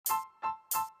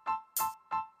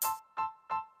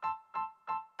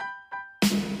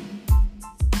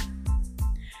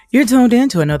You're tuned in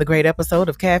to another great episode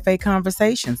of Cafe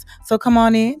Conversations. So come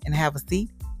on in and have a seat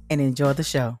and enjoy the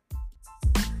show.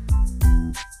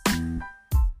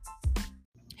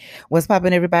 What's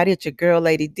poppin', everybody? It's your girl,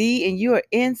 Lady D, and you are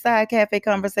inside Cafe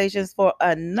Conversations for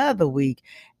another week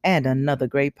and another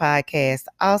great podcast.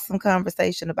 Awesome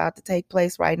conversation about to take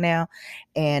place right now,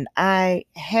 and I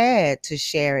had to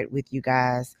share it with you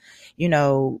guys. You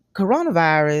know,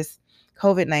 coronavirus,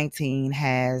 COVID-19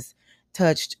 has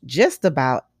touched just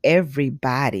about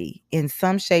everybody in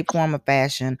some shape, form, or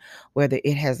fashion, whether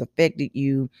it has affected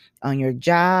you on your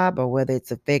job or whether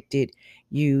it's affected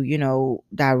you,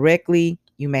 directly.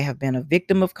 You may have been a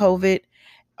victim of COVID,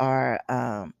 or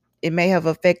it may have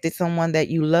affected someone that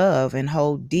you love and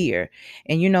hold dear.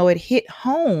 And, it hit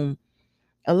home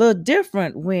a little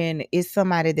different when it's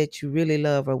somebody that you really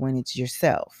love or when it's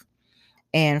yourself.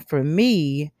 And for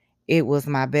me, it was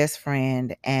my best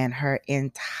friend and her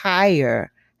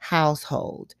entire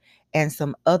household and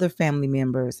some other family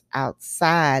members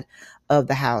outside of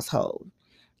the household.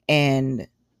 And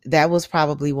that was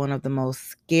probably one of the most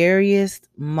scariest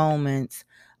moments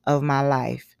of my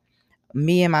life.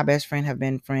 Me and my best friend have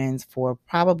been friends for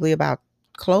probably about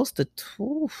close to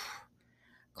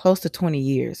 20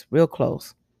 years, real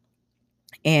close.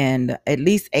 And at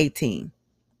least 19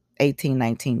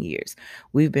 years.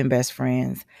 We've been best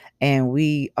friends, and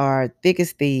we are thick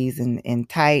as thieves and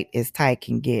tight as tight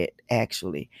can get,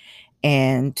 actually.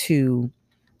 And to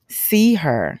see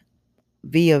her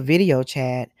via video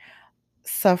chat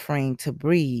suffering to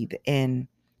breathe and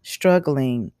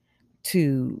struggling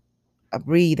to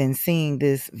breathe and seeing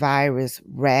this virus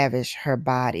ravish her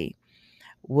body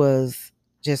was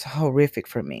just horrific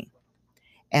for me.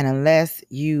 And unless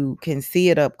you can see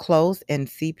it up close and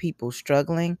see people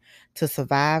struggling to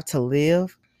survive, to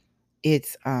live,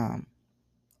 it's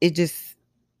it just,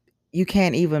 you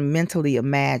can't even mentally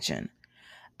imagine.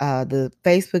 The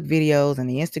Facebook videos and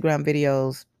the Instagram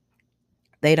videos,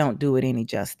 they don't do it any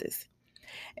justice.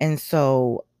 And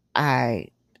so I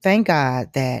thank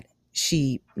God that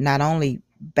she not only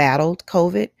battled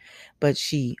COVID, but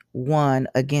she won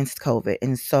against COVID.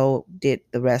 And so did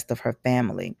the rest of her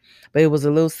family. But it was a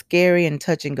little scary and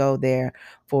touch and go there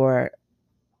for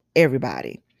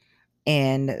everybody.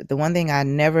 And the one thing I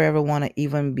never ever want to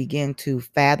even begin to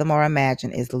fathom or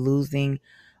imagine is losing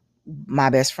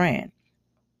my best friend.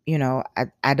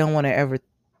 I don't want to ever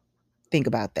think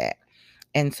about that.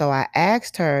 And so I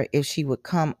asked her if she would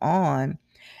come on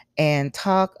and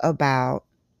talk about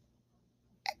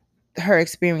her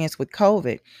experience with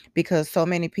COVID, because so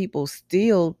many people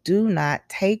still do not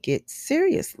take it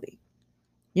seriously.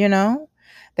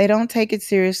 They don't take it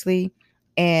seriously,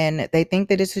 and they think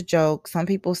that it's a joke. Some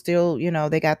people still,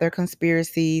 they got their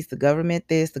conspiracies, the government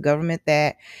this, the government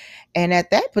that. And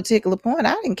at that particular point,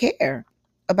 I didn't care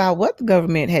about what the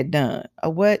government had done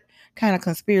or what kind of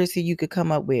conspiracy you could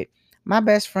come up with. My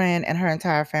best friend and her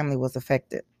entire family was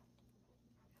affected.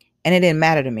 And it didn't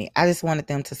matter to me. I just wanted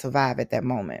them to survive at that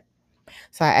moment.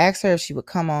 So I asked her if she would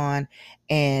come on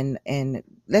and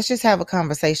let's just have a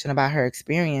conversation about her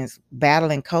experience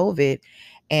battling COVID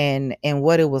and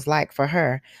what it was like for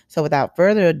her. So without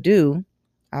further ado,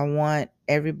 I want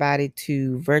everybody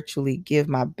to virtually give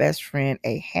my best friend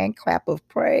a hand clap of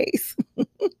praise.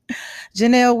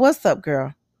 Janelle, what's up,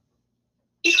 girl?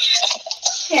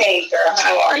 Hey, girl,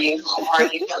 how are you? How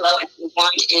are you? Hello,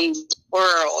 everyone in the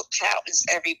world. How is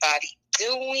everybody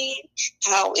doing?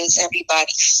 How is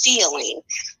everybody feeling?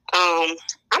 I'm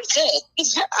good.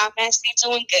 I'm actually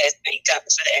doing good. Thank God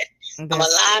for that. I'm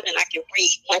alive and I can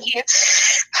breathe.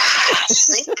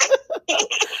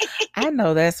 I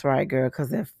know that's right, girl,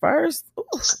 because at first,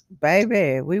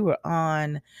 baby, we were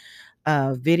on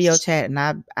video chat, and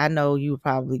I know you were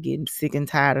probably getting sick and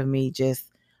tired of me just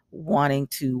wanting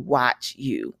to watch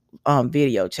you on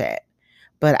video chat.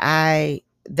 But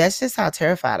that's just how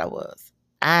terrified I was.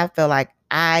 I felt like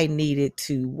I needed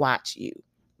to watch you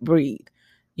breathe,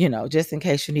 just in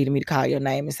case you needed me to call your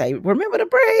name and say, remember to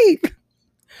breathe,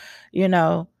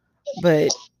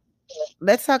 But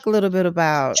let's talk a little bit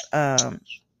about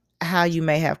how you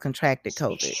may have contracted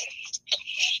COVID.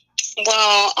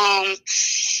 Well,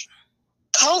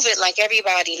 COVID, like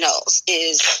everybody knows,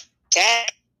 is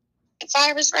that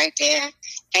virus right there.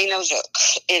 Ain't no joke,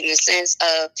 in the sense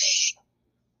of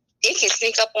it can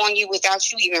sneak up on you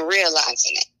without you even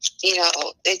realizing it.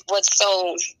 What's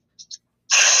so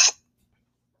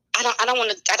I don't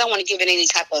want to give it any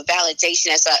type of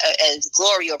validation as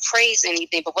glory or praise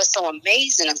anything. But what's so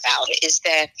amazing about it is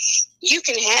that you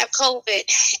can have COVID,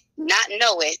 not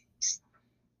know it,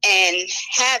 and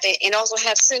have it, and also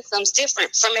have symptoms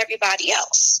different from everybody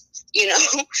else.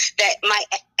 that might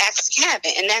actually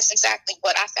happen. And that's exactly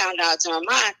what I found out during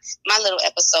my little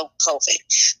episode of COVID.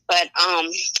 But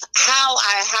how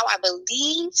I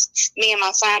believe me and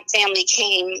my family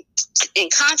came in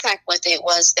contact with it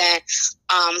was that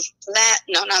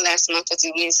not last month, because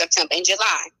it was in September, in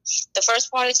July, the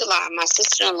first part of July, my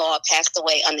sister-in-law passed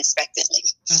away unexpectedly.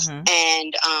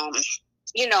 And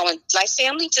and like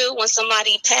family do, when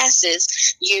somebody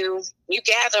passes, you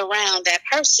gather around that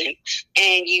person,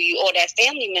 and you or that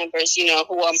family members, who are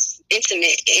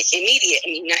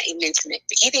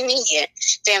immediate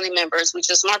family members, which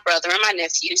is my brother and my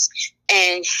nephews,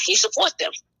 and you support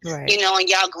them, right. And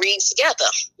y'all grieve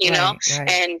together, right.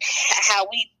 And how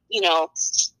we,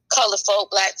 color folk,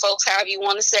 black folks, however you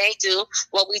want to say, do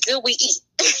what we do, we eat.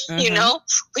 We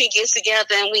get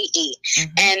together and we eat.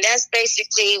 And that's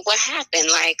basically what happened.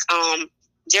 Like,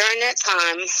 during that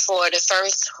time, for the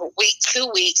first 2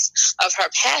 weeks of her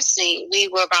passing, we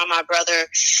were by my brother's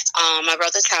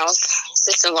house,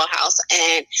 sister-in-law house,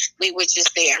 and we were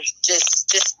just there,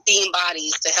 just being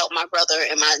bodies to help my brother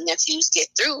and my nephews get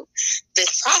through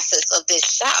this process of this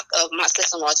shock of my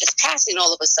sister-in-law just passing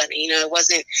all of a sudden. It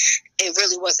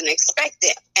really wasn't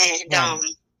expected. And, right.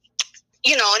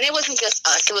 And it wasn't just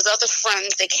us. It was other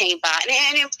friends that came by.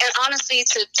 And honestly,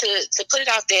 to put it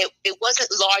out there, it wasn't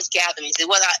large gatherings. We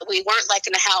weren't like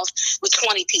in a house with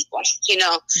 20 people,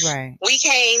 Right. We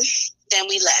came, then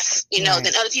we left, right.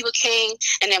 Then other people came,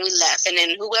 and then we left. And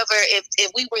then whoever, if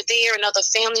we were there and other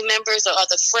family members or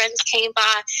other friends came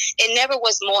by, it never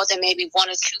was more than maybe 1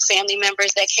 or 2 family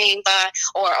members that came by,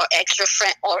 or extra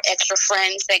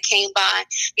friends that came by.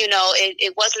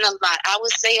 It wasn't a lot. I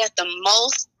would say at the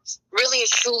most, really and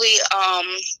truly,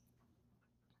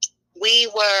 we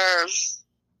were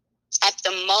at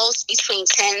the most between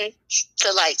 10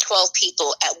 to like 12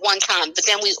 people at one time, but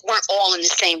then we weren't all in the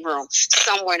same room.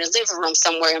 Some were in the living room,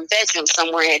 some were in bedroom,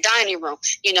 some were in a dining room,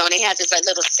 and they had this like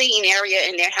little seating area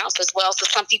in their house as well. So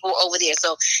some people were over there.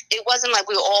 So it wasn't like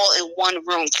we were all in one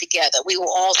room together. We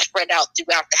were all spread out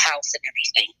throughout the house and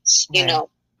everything, right.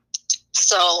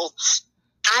 So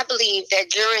I believe that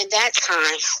during that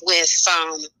time with,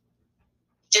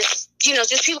 just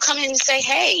people come in and say,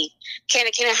 hey, can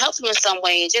I help you in some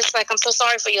way? Just like, I'm so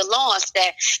sorry for your loss,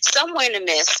 that somewhere in the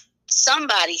midst,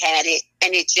 somebody had it,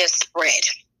 and it just spread.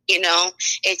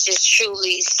 It just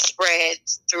truly spread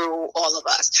through all of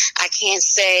us. I can't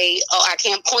say, I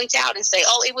can't point out and say,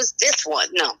 it was this one.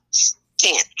 No,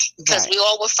 can't. Because we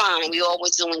all were fine. We all were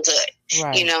doing good.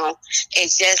 Right.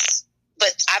 It just,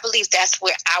 but I believe that's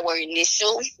where our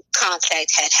initial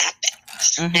contact had happened.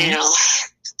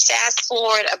 Fast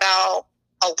forward about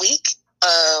a week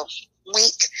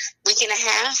and a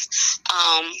half.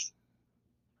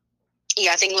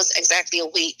 I think it was exactly a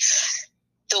week.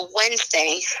 The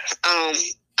Wednesday,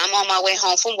 I'm on my way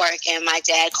home from work, and my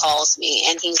dad calls me,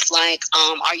 and he's like,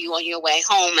 are you on your way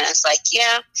home? And it's like,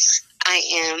 yeah, I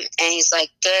am. And he's like,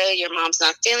 good, your mom's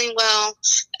not feeling well,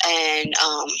 and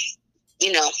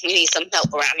we need some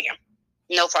help around here.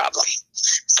 No problem.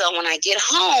 So when I get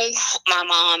home, my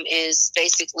mom is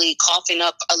basically coughing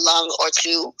up a lung or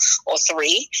 2 or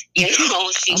 3.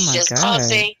 She's just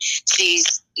coughing.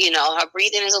 She's, her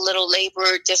breathing is a little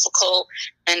labored, difficult.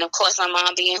 And of course, my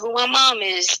mom, being who my mom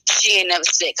is, she ain't never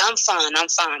sick. I'm fine.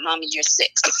 Mommy, you're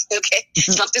sick. Okay?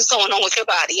 Something's going on with your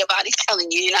body. Your body's telling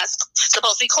you you're not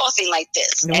supposed to be coughing like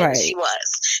this. And right. she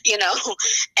was,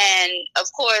 And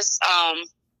of course,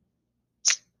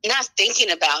 not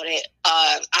thinking about it,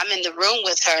 I'm in the room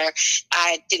with her.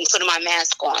 I didn't put my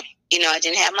mask on. I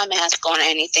didn't have my mask on or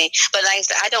anything. But like I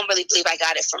said, I don't really believe I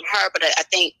got it from her. But I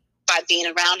think by being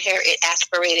around her, it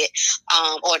accelerated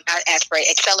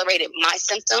my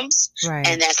symptoms. Right.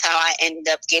 And that's how I ended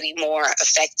up getting more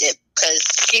affected, because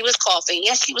she was coughing.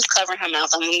 Yes, she was covering her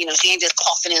mouth. She ain't just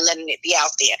coughing and letting it be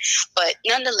out there. But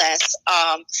nonetheless,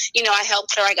 I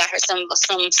helped her. I got her some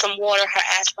water, her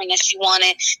aspirin that she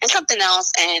wanted, and something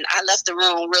else. And I left the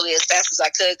room really as fast as I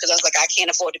could, because I was like, I can't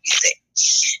afford to be sick.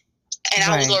 And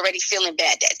I was already feeling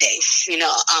bad that day,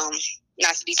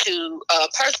 not to be too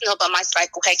personal, but my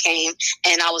cycle had came,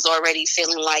 and I was already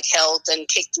feeling like hell and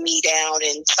kicked me down,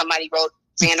 and somebody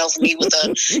ran over me with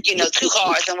 2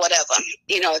 cars and whatever.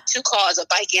 2 cars, a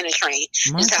bike, and a train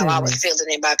is how I was feeling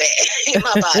in my in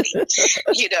my body.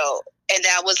 And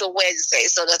that was a Wednesday.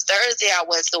 So the Thursday I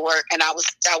went to work, and I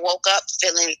woke up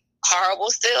feeling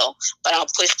horrible still, but I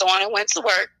pushed on and went to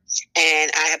work,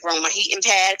 and I had brought my heating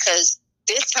pad, because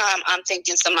this time I'm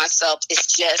thinking to myself, it's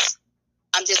just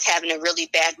I'm just having a really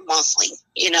bad monthly.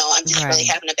 I'm just really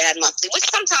having a bad monthly, which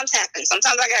sometimes happens.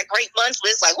 Sometimes I got great months,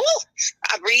 but it's like, whoo,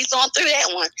 I breezed on through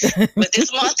that one. But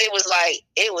this month, it was like,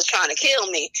 it was trying to kill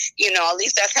me. At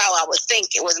least that's how I was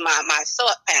thinking. It was my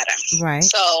thought pattern. Right.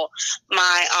 So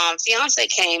my fiance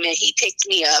came and he picked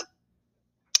me up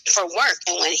for work.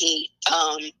 And when he,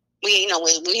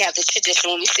 when we have the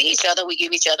tradition, when we see each other, we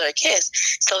give each other a kiss.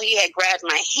 So he had grabbed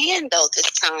my hand though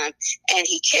this time, and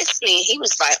he kissed me. He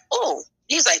was like, "Oh."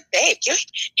 He's like, "Babe,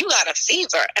 you got a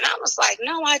fever." And I was like,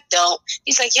 "No, I don't."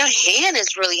 He's like, "Your hand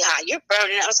is really hot. You're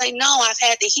burning." I was like, "No, I've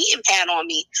had the heating pad on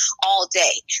me all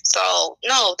day. So,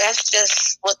 no, that's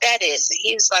just what that is." And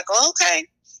he was like, "Oh, okay."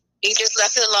 He just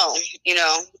left it alone.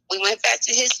 We went back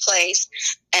to his place,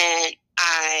 and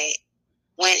I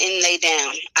went and lay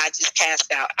down. I just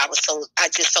passed out. I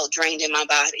just felt drained in my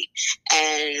body.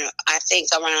 And I think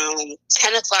around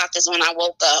 10 o'clock is when I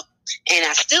woke up, and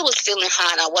I still was feeling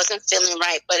hot. I wasn't feeling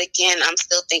right. But again, I'm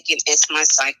still thinking it's my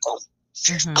cycle.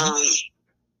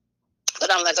 But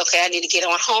I'm like, okay, I need to get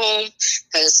on home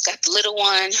because got the little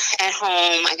one at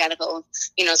home. I got to go,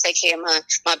 take care of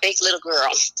my big little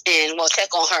girl and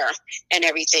check on her and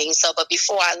everything. So, but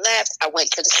before I left, I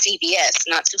went to the CVS,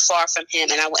 not too far from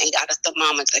him, and I went and got a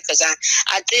thermometer because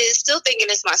I did still thinking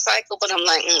it's my cycle, but I'm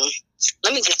like,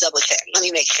 let me just double check. Let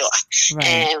me make sure. Right.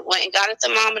 And went and got a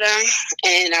thermometer,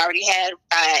 and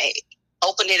I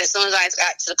opened it as soon as I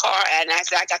got to the car, and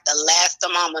actually I got the last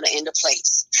thermometer into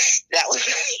place. That was,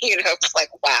 it was like,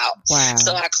 wow.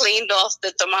 So I cleaned off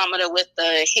the thermometer with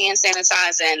the hand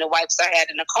sanitizer and the wipes I had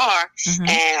in the car, and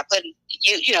I put,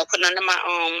 put it under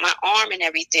my arm and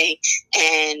everything,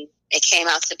 and it came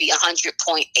out to be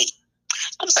 100.8.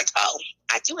 I was like, oh,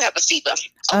 I do have a fever.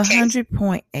 Okay.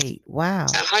 100.8. Wow.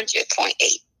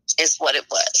 100.8 is what it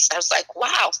was. I was like,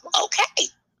 wow, okay.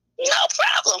 No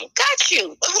problem. Got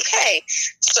you. Okay.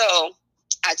 So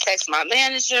I text my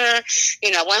manager,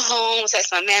 went home,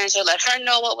 text my manager, let her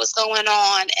know what was going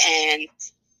on. And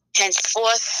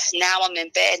henceforth, now I'm in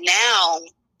bed. Now,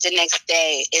 the next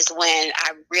day is when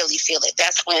I really feel it.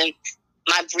 That's when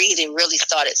my breathing really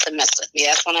started to mess with me.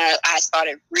 That's when I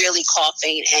started really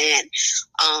coughing. And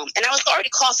I was already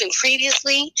coughing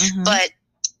previously, but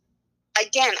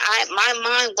again, my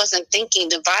mind wasn't thinking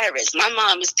the virus. My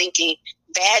mind was thinking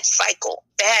bad cycle.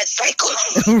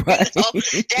 Right.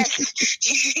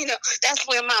 That's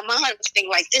where my mind was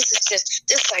thinking, like, this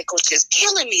cycle is just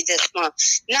killing me this month.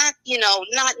 Not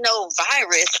no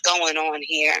virus going on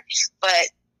here, but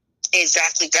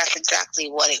that's exactly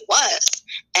what it was.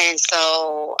 And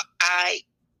so I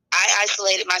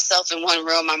isolated myself in one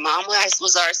room. My mom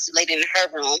was isolated in her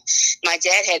room. My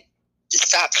dad had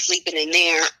stopped sleeping in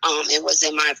there. It was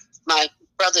in my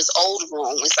brother's old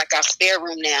room. It's like our spare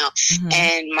room now.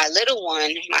 And my little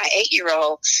one, my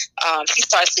 8-year-old, she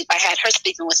started sleeping. I had her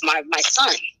sleeping with my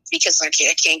son because I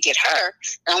can't get her.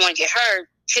 I don't want to get her,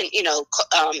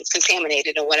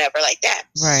 contaminated or whatever like that.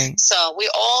 Right. So we're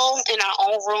all in our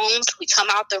own rooms. We come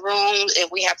out the room.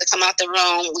 If we have to come out the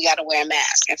room, we got to wear a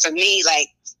mask. And for me, like,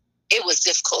 it was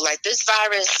difficult. Like, this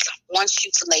virus wants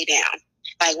you to lay down.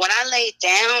 Like, when I laid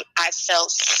down, I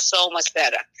felt so much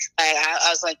better. Like, I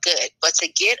was like, good. But to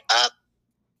get up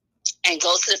and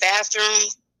go to the bathroom,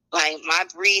 like, my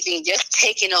breathing, just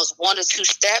taking those 1 or 2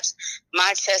 steps,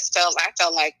 I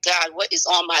felt like, God, what is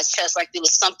on my chest? Like, there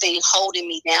was something holding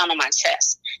me down on my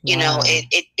chest.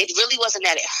 It really wasn't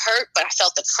that it hurt, but I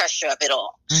felt the pressure of it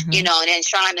all. And then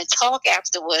trying to talk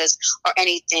afterwards or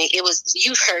anything,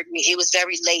 you heard me. It was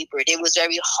very labored. It was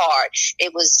very hard.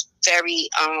 It was very,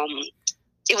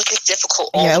 it was just difficult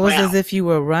all around. It was as if you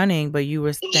were running, but you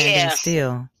were standing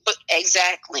still.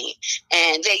 Exactly.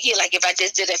 And like if I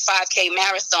just did a 5K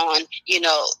marathon,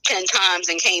 10 times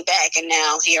and came back, and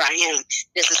now here I am.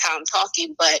 This is how I'm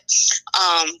talking. But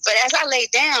as I lay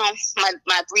down,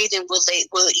 my breathing will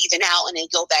even out and then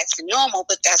go back to normal.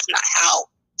 But that's not how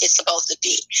it's supposed to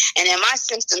be. And then my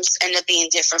symptoms end up being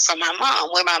different from my mom.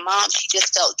 Where my mom, she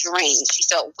just felt drained. She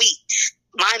felt weak.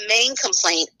 My main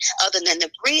complaint, other than the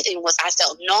breathing, was I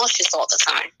felt nauseous all the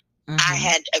time. I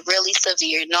had a really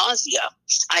severe nausea.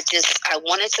 I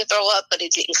wanted to throw up, but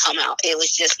it didn't come out. It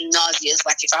was just nauseous.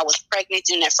 Like if I was pregnant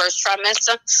in that first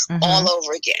trimester, all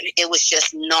over again. It was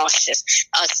just nauseous,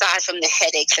 aside from the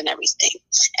headaches and everything.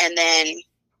 And then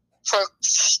for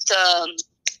the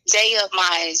day of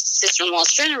my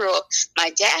sister-in-law's funeral,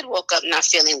 my dad woke up not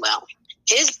feeling well.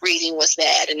 His breathing was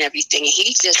bad and everything.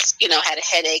 He just, had a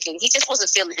headache, and he just wasn't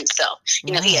feeling himself.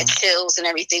 He had chills and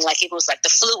everything, like it was like the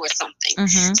flu or something.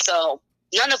 So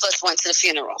none of us went to the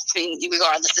funeral. I mean,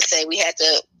 regardless to say we had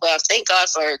to, well, thank God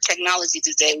for technology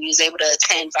today. We was able to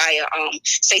attend via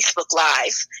Facebook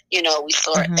Live. You know, we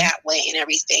saw it that way and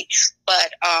everything.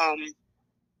 But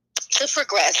to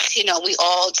progress, you know, we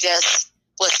all just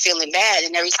was feeling bad.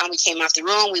 And every time we came out the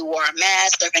room, we wore a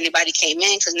mask, or if anybody came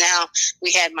in, because now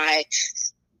we had my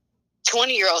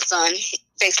 20-year-old son.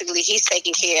 Basically, he's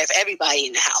taking care of everybody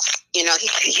in the house. You know,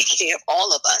 he's taking care of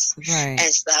all of us and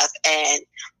stuff.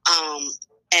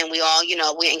 And we all, you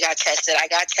know, went and got tested. I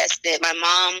got tested. My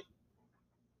mom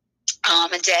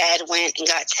and dad went and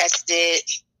got tested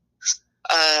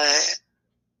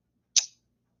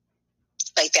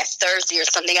like that Thursday or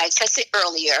something. I tested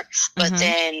earlier, but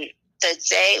then the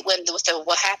day when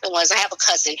what happened was, I have a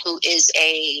cousin who is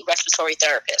a respiratory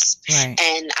therapist, and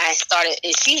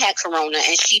she had corona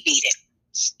and she beat it,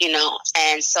 you know,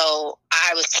 and so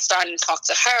I was starting to talk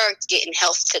to her, getting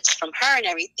health tips from her and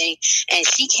everything, and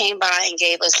she came by and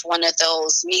gave us one of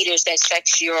those meters that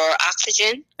checks your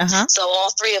oxygen. So all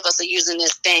three of us are using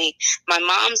this thing. My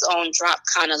mom's own dropped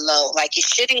kind of low, like it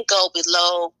shouldn't go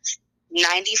below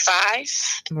 95,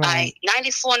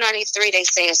 94, 93, they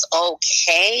say it's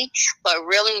okay, but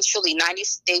really and truly 90,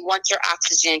 they want your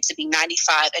oxygen to be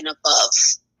 95 and above,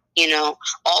 you know,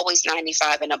 always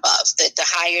 95 and above. The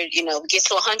higher, you know, get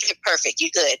to 100, perfect,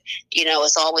 you're good, you know,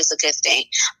 it's always a good thing.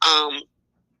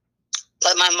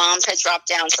 But my mom's had dropped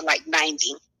down to like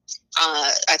 90.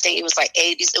 I think it was like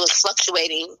 80s. It was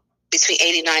fluctuating between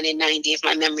 89 and 90, if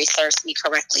my memory serves me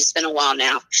correctly. It's been a while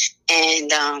now. And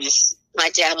my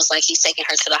dad was like, he's taking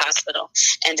her to the hospital.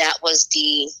 And that was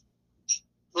the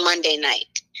Monday night.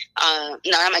 No,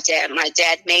 not my dad. My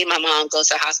dad made my mom go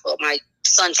to the hospital. My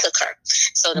son took her.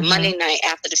 So the Monday night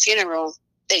after the funeral,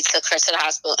 they took her to the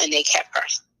hospital and they kept her.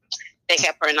 They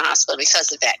kept her in the hospital because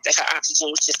of that her oxygen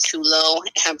was just too low,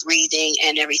 her breathing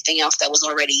and everything else that was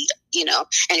already, you know,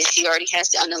 and she already has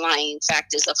the underlying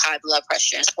factors of high blood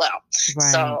pressure as well.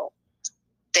 So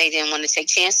they didn't want to take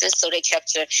chances, so they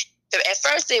kept her. At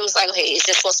first, it was like, okay, it's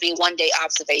just supposed to be 1 day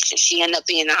observation. She ended up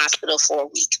being in the hospital for a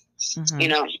week, you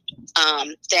know.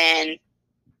 Then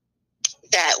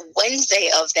that Wednesday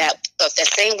of that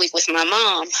same week with my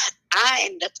mom, I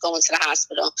ended up going to the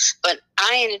hospital, but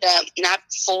I ended up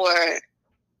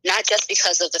not just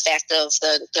because of the fact of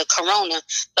the corona,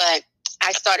 but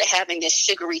I started having this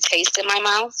sugary taste in my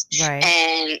mouth,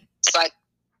 and it's like,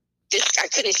 I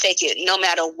couldn't shake it, no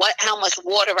matter how much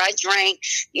water I drank,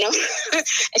 you know,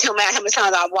 no matter how many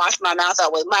times I washed my mouth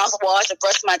out with mouthwash and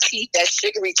brushed my teeth, that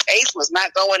sugary taste was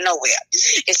not going nowhere.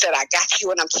 It said, I got you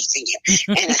and I'm keeping you.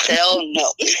 And I said, oh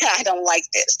no, I don't like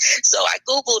this. So I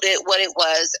Googled it, what it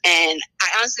was, and I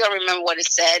honestly don't remember what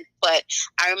it said, but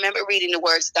I remember reading the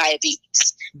words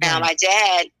diabetes. Now, my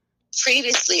dad,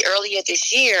 previously, earlier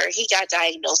this year, he got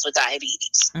diagnosed with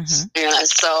diabetes. You know,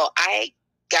 so I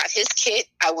got his kit.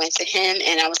 I went to him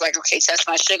and I was like, okay, test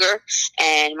my sugar.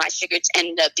 And my sugar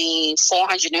ended up being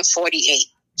 448.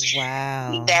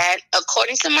 Wow. That,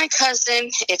 according to my cousin,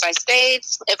 if I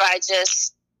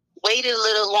just waited a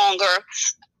little longer,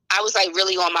 I was like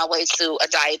really on my way to a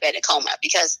diabetic coma,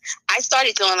 because I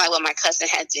started doing like what my cousin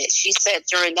had did. She said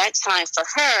during that time for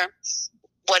her,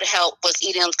 what helped was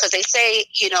eating, because they say,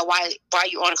 you know, why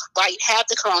you have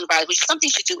the coronavirus, which is something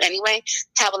you should do anyway,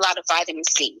 have a lot of vitamin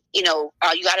C. You know,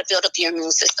 you got to build up your immune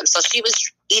system. So she was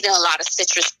eating a lot of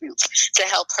citrus fruits to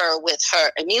help her with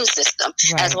her immune system,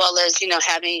 as well as, you know,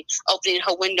 opening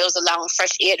her windows, allowing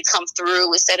fresh air to come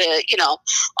through instead of, you know,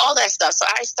 all that stuff. So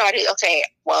I started, okay,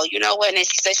 well, you know what? And then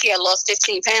she said she had lost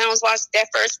 15 pounds that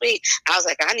first week. I was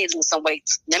like, I need to lose some weight.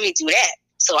 Let me do that.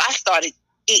 So I started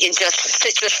eating just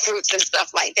citrus fruits and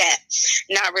stuff like that,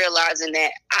 not realizing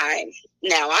that I'm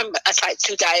a type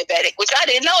 2 diabetic, which I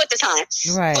didn't know at the time.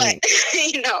 But,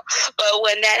 you know, but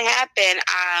when that happened,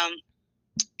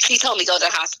 she told me to go to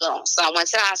the hospital. So I went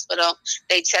to the hospital.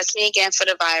 They tested me again for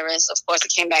the virus. Of course,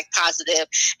 it came back positive,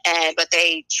 but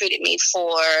they treated me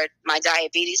for my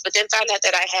diabetes, but then found out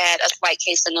that I had a slight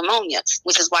case of pneumonia,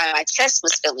 which is why my chest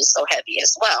was feeling so heavy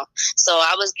as well. So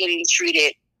I was getting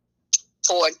treated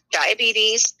for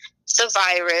diabetes, the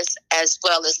virus, as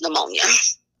well as pneumonia.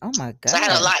 Oh my God! So I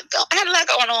had a lot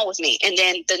going on with me. And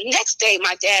then the next day,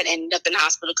 my dad ended up in the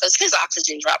hospital because his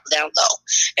oxygen dropped down low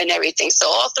and everything. So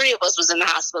all three of us was in the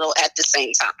hospital at the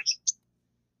same time.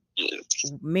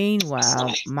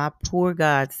 Meanwhile, my poor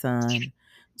godson,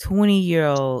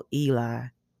 20-year-old Eli,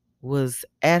 was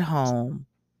at home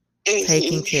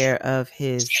taking care of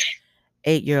his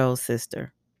 8-year-old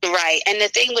sister. Right. And the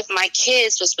thing with my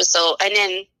kids was and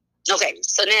then Okay,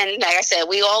 so then, like I said,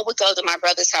 we all would go to my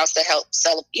brother's house to help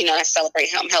celebrate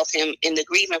him, help him in the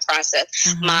grieving process.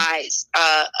 Mm-hmm. My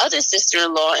other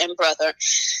sister-in-law and brother,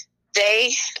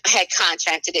 they had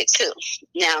contracted it too.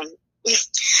 Now,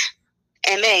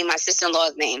 my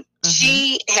sister-in-law's name,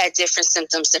 she had different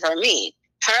symptoms to her main.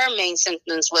 Her main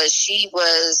symptoms was she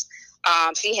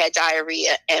had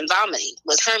diarrhea and vomiting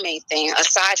was her main thing,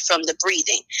 aside from the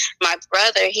breathing. My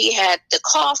brother, he had the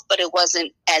cough, but it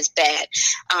wasn't as bad.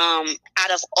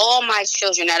 Out of all my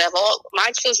children, and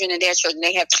their children,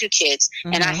 they have 2 kids,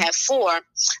 and I have 4.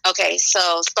 Okay,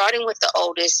 so starting with the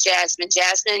oldest, Jasmine,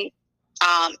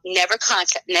 never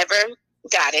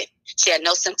got it. She had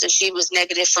no symptoms. She was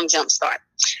negative from Jumpstart,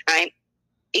 right?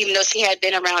 Even though she had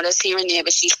been around us here and there,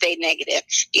 but she stayed negative.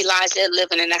 Elijah,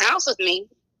 living in the house with me,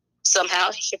 somehow,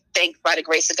 thank by the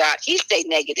grace of God, he stayed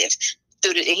negative.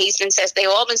 He's been tested. They've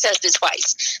all been tested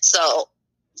twice. So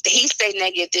he stayed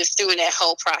negative through that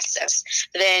whole process.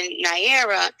 Then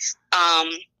Naira,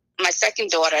 my second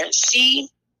daughter, she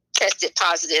tested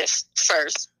positive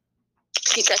first.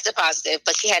 She tested positive,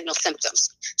 but she had no symptoms.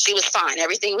 She was fine.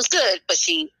 Everything was good, but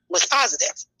she was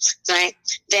positive, right?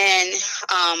 Then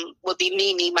would be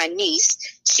Mimi, my niece.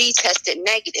 She tested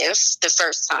negative the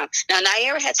first time. Now,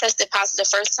 Naira had tested positive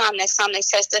the first time. Next time they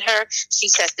tested her, she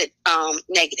tested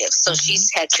negative. So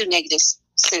she's had 2 negatives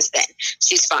since then.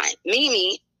 She's fine.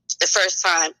 Mimi, the first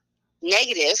time,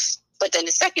 negative, but then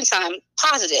the second time,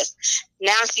 positive.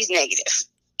 Now she's negative.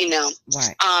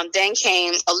 Right. Then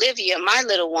came Olivia, my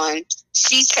little one.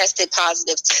 She tested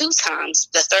positive 2 times.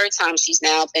 The third time she's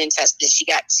now been tested,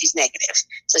 she's negative.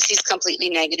 So she's completely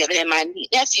negative. And then my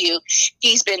nephew,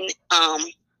 he's been,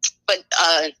 but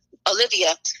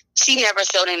Olivia, she never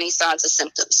showed any signs of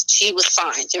symptoms. She was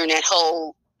fine during that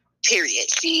whole period.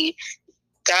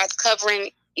 God's covering,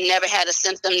 never had a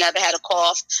symptom, never had a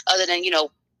cough, other than,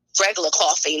 regular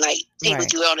coughing like people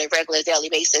do on a regular daily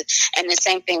basis. And the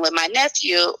same thing with my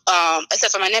nephew,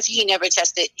 except for my nephew,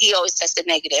 he always tested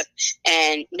negative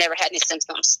and never had any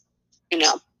symptoms,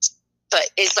 but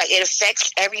it's like it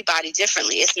affects everybody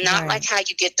differently. It's not like how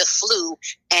you get the flu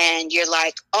and you're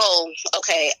like, oh,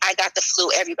 okay, I got the flu,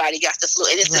 everybody got the flu.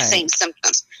 It is the same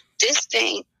symptoms. This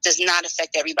thing does not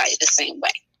affect everybody the same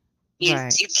way. You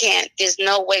can't, there's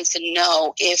no way to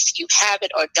know if you have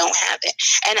it or don't have it.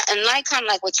 And like kind of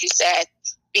like what you said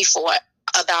before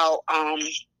about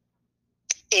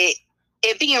it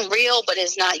being real, but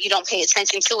it's not, you don't pay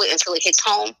attention to it until it hits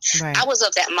home. I was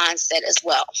of that mindset as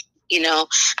well.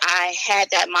 I had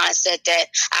that mindset that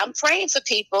I'm praying for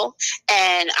people,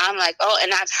 and I'm like, oh,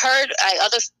 and I've heard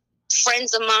other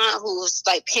friends of mine whose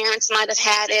like parents might have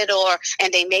had it,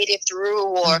 and they made it through,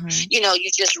 or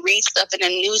you just read stuff in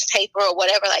a newspaper or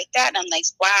whatever like that, and I'm like,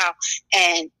 wow.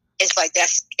 And it's like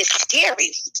it's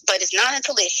scary, but it's not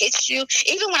until it hits you.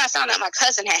 Even when I found out my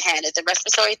cousin had it, the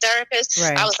respiratory therapist,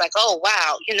 I was like, oh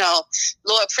wow,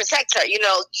 Lord protect her, you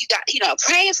got,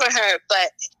 praying for her.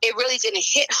 But it really didn't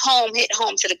hit home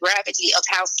to the gravity of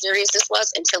how serious this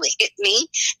was until it hit me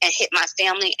and hit my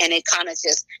family, and it kind of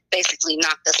just basically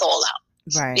knocked us all out.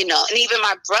 And even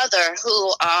my brother,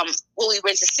 who we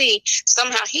went to see,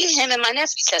 somehow him and my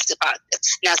nephew tested positive.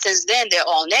 Now since then they're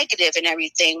all negative and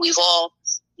everything. We've all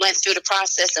went through the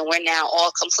process, and we're now all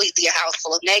completely a house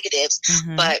full of negatives.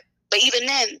 But even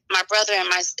then, my brother and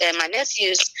my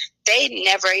nephews, they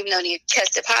never, even though they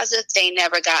tested positive, they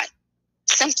never got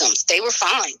symptoms. They were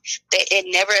fine. It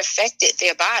never affected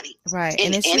their body.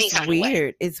 And it's just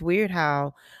weird. It's weird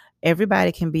how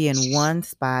everybody can be in one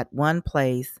spot, one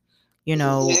place,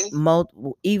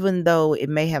 even though it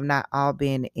may have not all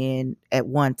been in at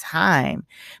one time,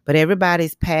 but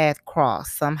everybody's path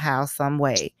crossed somehow, some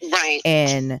way.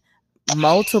 And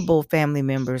multiple family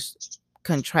members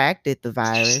contracted the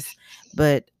virus,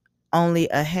 but only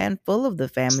a handful of the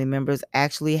family members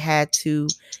actually had to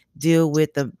deal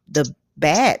with the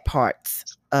bad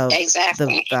parts of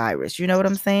the virus. You know what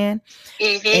I'm saying?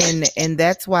 And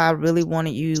that's why I really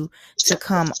wanted you to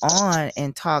come on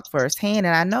and talk firsthand.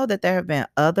 And I know that there have been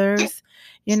others,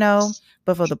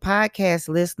 but for the podcast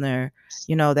listener,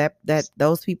 that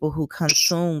those people who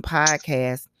consume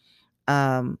podcasts,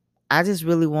 I just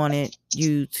really wanted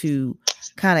you to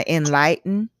kind of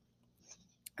enlighten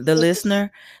the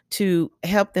listener, to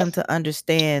help them to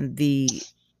understand the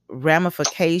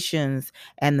ramifications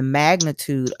and the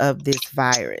magnitude of this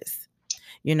virus.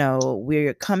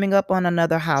 We're coming up on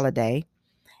another holiday,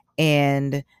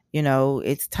 and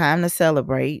it's time to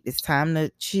celebrate, it's time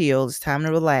to chill, it's time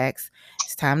to relax,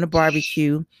 it's time to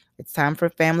barbecue, it's time for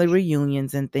family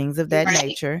reunions and things of that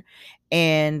nature.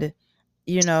 And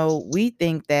we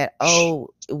think that, oh,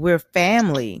 we're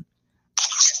family,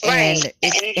 Right.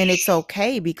 And it's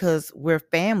okay because we're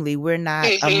family. We're not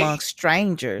amongst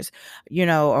strangers,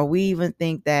 or we even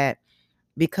think that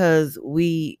because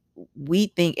we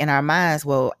think in our minds,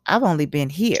 well, I've only been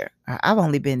here, or I've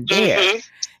only been there,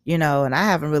 and I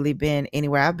haven't really been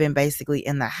anywhere. I've been basically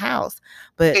in the house.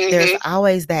 But there's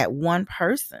always that one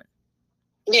person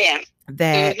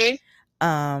that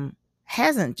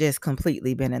hasn't just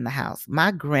completely been in the house.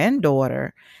 My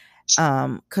granddaughter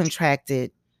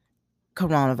contracted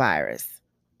coronavirus,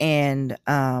 and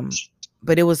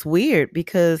but it was weird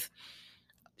because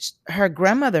her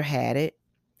grandmother had it,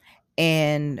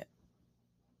 and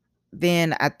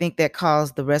then I think that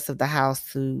caused the rest of the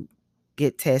house to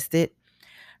get tested.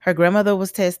 Her grandmother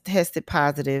was tested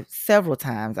positive several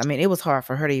times. I mean, it was hard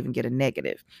for her to even get a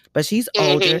negative, but she's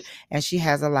older and she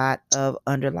has a lot of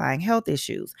underlying health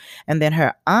issues. And then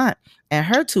her aunt and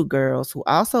her two girls, who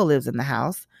also lives in the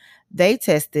house, they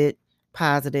tested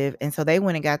positive. And so they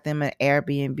went and got them an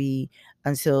Airbnb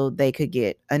until they could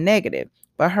get a negative.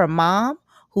 But her mom,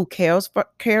 who cares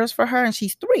for her, and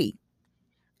she's 3,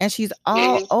 and she's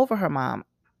all over her mom,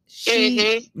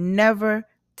 she never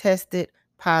tested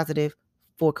positive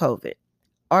for COVID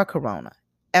or corona,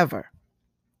 ever.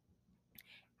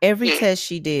 Every test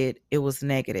she did, it was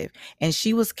negative. And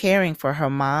she was caring for her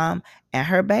mom and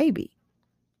her baby,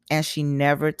 and she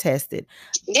never tested.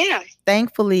 Yeah.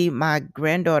 Thankfully, my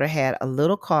granddaughter had a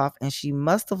little cough, and she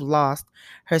must have lost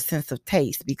her sense of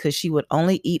taste because she would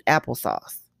only eat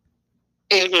applesauce.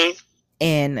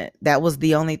 And that was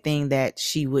the only thing that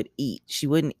she would eat. She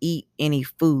wouldn't eat any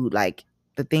food, like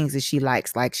the things that she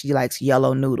likes. Like she likes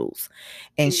yellow noodles,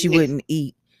 and she wouldn't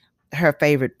eat her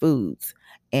favorite foods.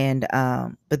 And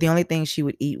but the only thing she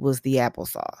would eat was the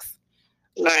applesauce.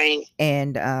 Right.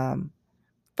 And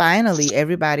finally,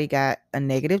 everybody got a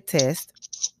negative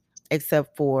test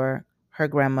except for her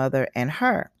grandmother and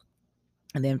her.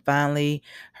 And then finally,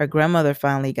 her grandmother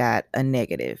finally got a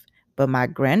negative. But my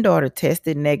granddaughter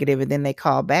tested negative, and then they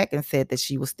called back and said that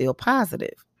she was still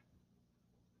positive.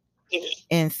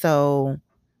 And so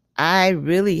I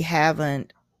really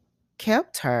haven't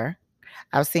kept her.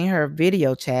 I've seen her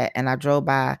video chat, and I drove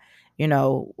by,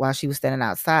 while she was standing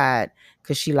outside,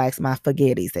 because she likes my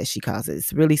spaghettis, as she calls it.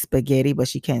 It's really spaghetti, but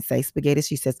she can't say spaghetti.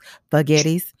 She says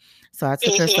spaghettis. So I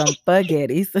took her some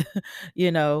spaghettis,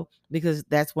 because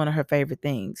that's one of her favorite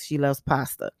things. She loves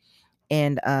pasta.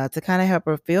 And to kind of help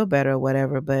her feel better or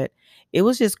whatever. But it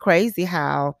was just crazy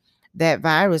how that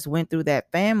virus went through that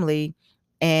family.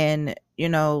 And,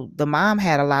 the mom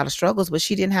had a lot of struggles, but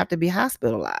she didn't have to be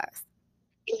hospitalized.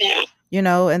 Yeah.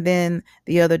 And then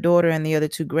the other daughter and the other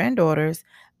 2 granddaughters,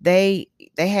 they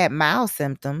had mild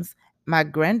symptoms. My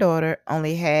granddaughter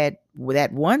only had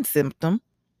that one symptom,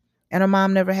 and her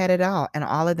mom never had it all. And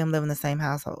all of them live in the same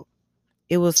household.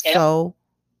 It was so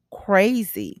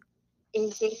crazy.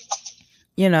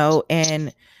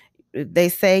 And they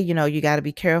say, you got to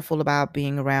be careful about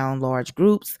being around large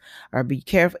groups, or be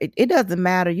careful. It doesn't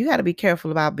matter. You got to be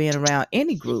careful about being around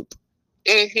any group.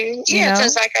 Yeah,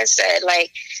 because like I said,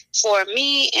 like for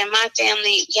me and my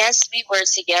family, yes, we were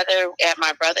together at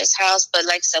my brother's house, but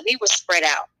like I said, we were spread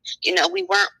out. We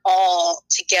weren't all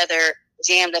together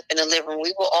jammed up in the living room.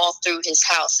 We were all through his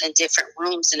house in different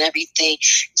rooms and everything,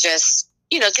 just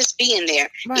being there,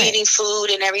 eating food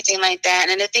and everything like that.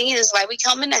 And the thing is, like, we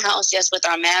come in the house just with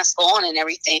our mask on and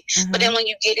everything. But then when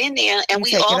you get in there, and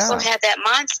we also had that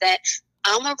mindset,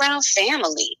 I'm around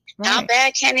family. How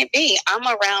bad can it be? I'm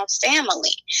around family,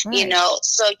 so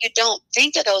you don't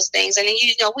think of those things. And then,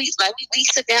 we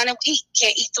sit down and we eat.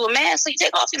 Can't eat through a mask, so you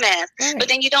take off your mask. But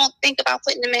then you don't think about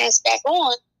putting the mask back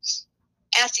on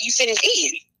after you finish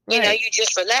eating. You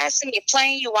just relaxing, you're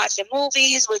playing, you're watching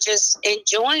movies, we're just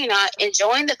enjoying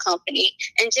the company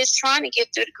and just trying to get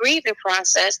through the grieving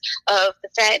process of the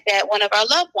fact that one of our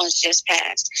loved ones just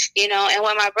passed, and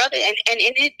when my brother, and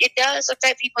it does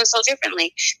affect people so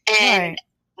differently. And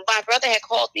my brother had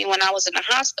called me when I was in the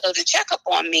hospital to check up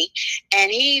on me,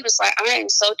 and he was like, I am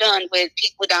so done with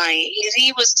people dying.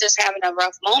 He was just having a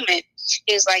rough moment.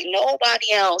 He was like,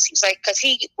 nobody else. He was like, because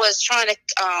he was trying to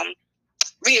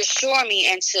reassure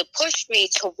me and to push me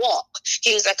to walk.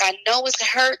 He was like, I know it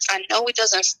hurts. I know it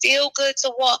doesn't feel good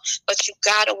to walk, but you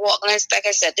got to walk. And like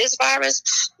I said, this virus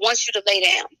wants you to lay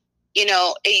down.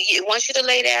 It wants you to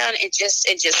lay down and just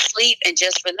sleep and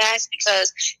just relax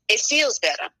because it feels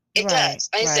better. It does.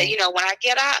 Like I said, when I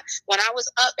get out, when I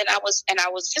was up and I was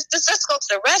just let's go to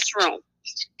the restroom.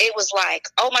 It was like,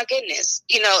 oh my goodness,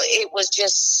 it was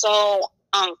just so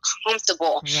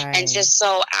uncomfortable and just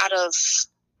so out of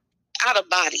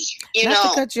body, Not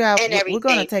to cut you out, and we're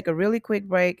going to take a really quick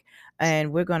break,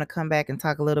 and we're going to come back and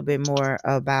talk a little bit more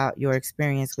about your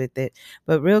experience with it.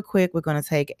 But real quick, we're going to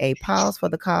take a pause for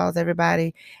the calls,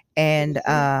 everybody, and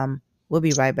we'll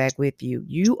be right back with you.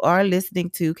 You are listening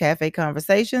to Cafe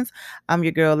Conversations. I'm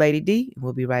your girl, Lady D.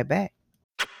 We'll be right back.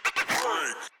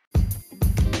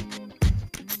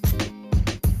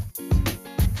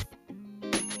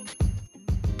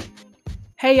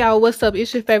 Hey y'all, what's up?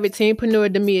 It's your favorite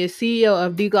teenpreneur, Demia, CEO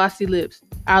of D Glossy Lips.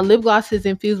 Our lip gloss is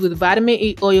infused with vitamin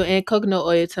E oil and coconut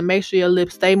oil to make sure your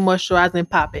lips stay moisturized and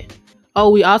popping.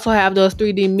 Oh, we also have those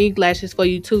 3D mink lashes for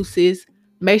you too, sis.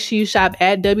 Make sure you shop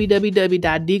at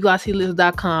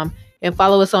www.dglossylips.com and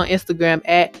follow us on Instagram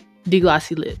at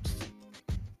dglossylips.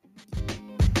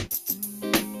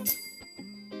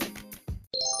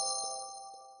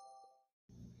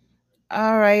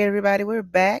 All right, everybody, we're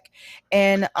back.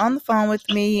 And on the phone with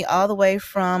me all the way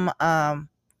from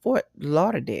Fort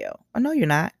Lauderdale. Oh, no, you're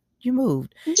not. You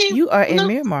moved. You are in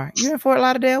Miramar. You're in Fort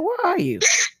Lauderdale. Where are you?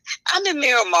 I'm in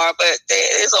Miramar, but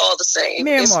it's all the same.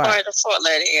 Miramar. It's part of Fort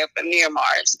Lauderdale, but Miramar.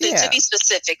 To be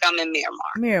specific, I'm in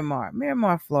Miramar.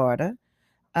 Miramar, Florida.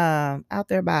 Out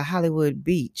there by Hollywood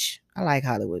Beach. I like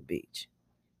Hollywood Beach.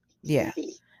 Yeah. Mm-hmm.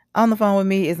 On the phone with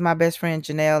me is my best friend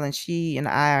Janelle, and she and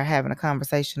I are having a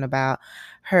conversation about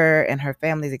her and her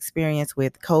family's experience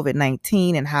with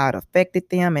COVID-19 and how it affected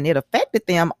them, and it affected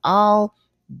them all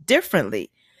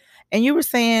differently. And you were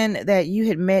saying that you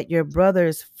had met your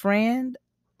brother's friend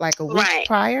like a week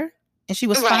prior, and she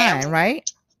was fine, right?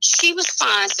 She was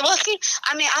fine. So,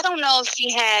 I don't know if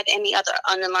she had any other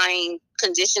underlying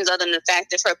conditions other than the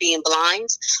fact of her being blind.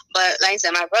 But like I said,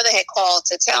 my brother had called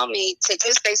to tell me, to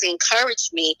just basically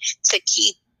encourage me to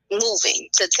keep moving,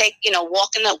 to take,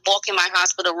 walk in my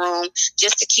hospital room,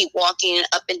 just to keep walking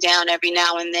up and down every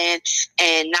now and then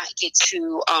and not get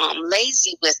too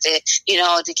lazy with it,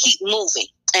 to keep moving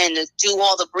and to do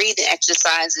all the breathing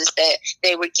exercises that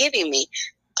they were giving me.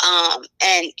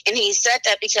 And he said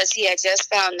that because he had just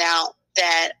found out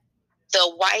that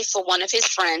the wife of one of his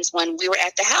friends, when we were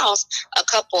at the house, a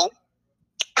couple,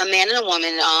 a man and a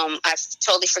woman, I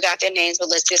totally forgot their names, but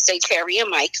let's just say Terry and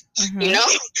Mike,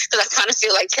 because I kind of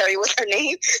feel like Terry was her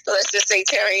name. So let's just say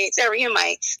Terry and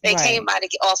Mike, they came by to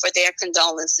offer their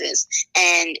condolences.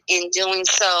 And in doing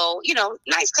so,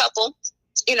 nice couple.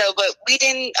 But we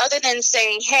didn't, other than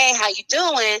saying, hey, how you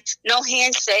doing? No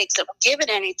handshakes or giving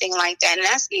anything like that. And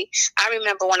I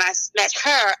remember when I met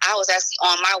her, I was actually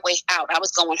on my way out. I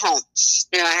was going home.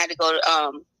 I had to go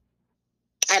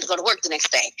to work the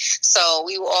next day. So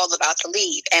we were all about to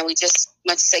leave, and we just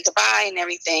went to say goodbye and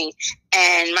everything.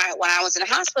 And when I was in the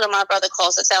hospital, my brother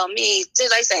calls to tell me,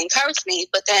 encourage me,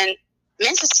 but then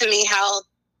mentions to me how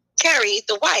Terry,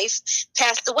 the wife,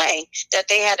 passed away, that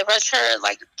they had to rush her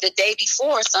like the day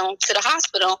before to the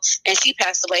hospital, and she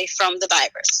passed away from the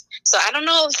virus. So I don't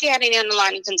know if she had any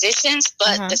underlying conditions,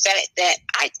 but the fact that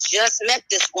I just met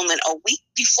this woman a week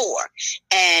before,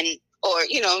 a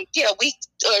week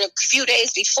or a few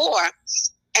days before,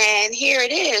 and here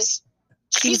it is.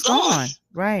 She's gone.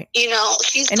 Right.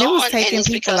 She's gone. And it was taking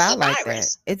people out like that.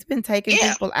 It's been taking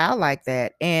people out like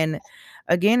that. And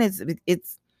again, it's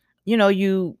you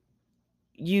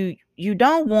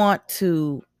don't want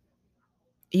to,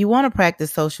 you want to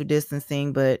practice social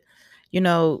distancing, but you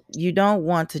don't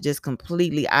want to just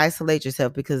completely isolate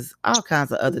yourself, because all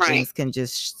kinds of other things can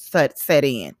just set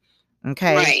in.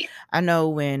 Okay. Right. I know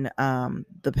when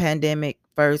the pandemic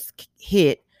first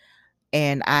hit,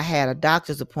 and I had a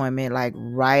doctor's appointment like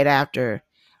right after,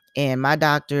 and my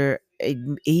doctor,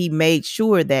 he made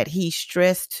sure that he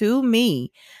stressed to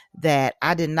me that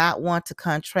I did not want to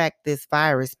contract this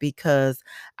virus because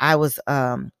I was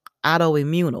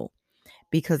autoimmune,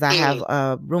 because I have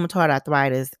rheumatoid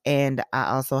arthritis, and I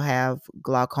also have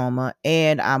glaucoma,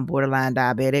 and I'm borderline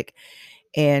diabetic,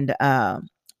 and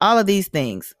all of these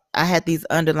things. I had these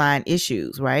underlying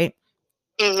issues, right?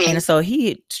 And so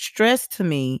he stressed to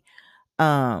me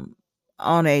on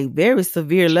a very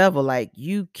severe level, like,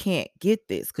 you can't get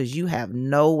this because you have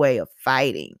no way of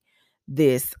fighting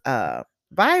this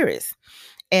virus.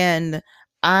 And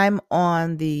I'm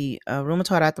on the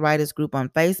rheumatoid arthritis group on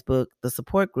Facebook, the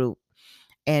support group,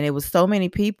 and it was so many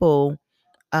people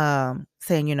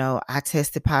saying, I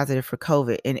tested positive for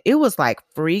COVID, and it was like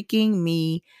freaking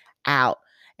me out.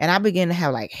 And I began to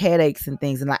have like headaches and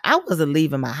things, and like I wasn't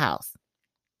leaving my house.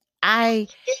 I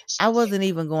wasn't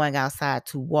even going outside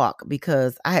to walk,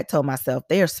 because I had told myself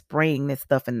they're spraying this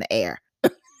stuff in the air,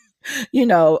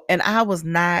 and I was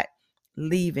not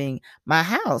leaving my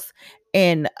house.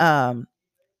 And I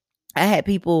had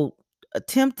people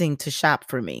attempting to shop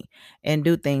for me and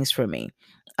do things for me.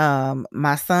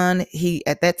 My son,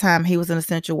 at that time, he was an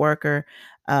essential worker.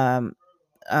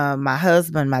 my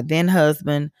husband, my then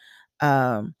husband,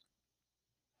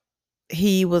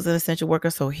 he was an essential worker,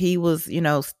 so he was,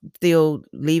 still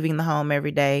leaving the home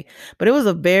every day. But it was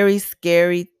a very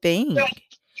scary thing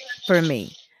for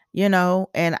me,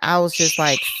 and I was just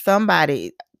like,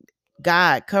 somebody,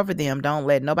 God, cover them. Don't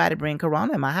let nobody bring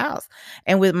corona in my house.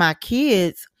 And with my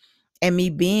kids and me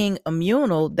being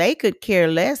immunal, they could care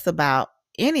less about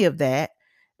any of that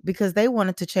because they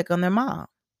wanted to check on their mom.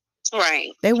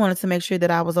 Right. They wanted to make sure that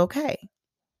I was okay.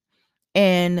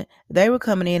 And they were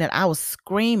coming in and I was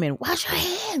screaming, wash your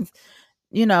hands,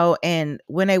 and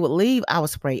when they would leave, I would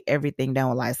spray everything down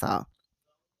with Lysol.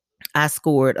 I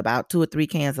scored about 2 or 3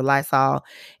 cans of Lysol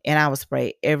and I would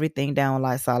spray everything down with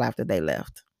Lysol after they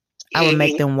left. I would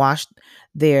make them wash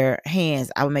their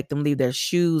hands. I would make them leave their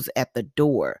shoes at the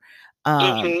door.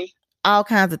 All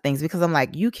kinds of things, because I'm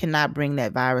like, you cannot bring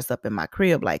that virus up in my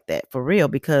crib like that, for real,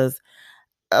 because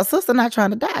a sister not trying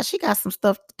to die. She got some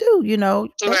stuff to do,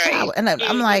 That's Right. how, and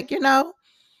I'm like,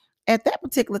 at that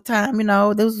particular time,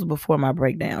 this was before my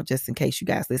breakdown, just in case you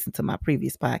guys listened to my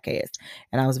previous podcast,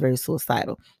 and I was very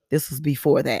suicidal. This was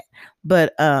before that.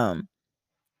 But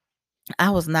I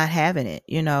was not having it,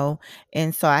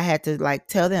 and so I had to like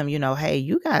tell them, hey,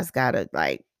 you guys gotta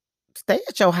like stay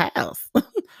at your house.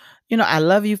 I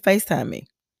love you. FaceTime me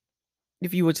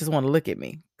if you would just want to look at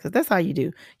me, because that's how you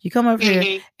do. You come over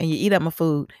here and you eat up my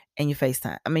food and you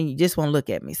FaceTime. I mean, you just want to look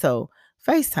at me. So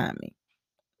FaceTime me.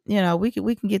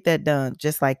 We can get that done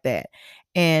just like that.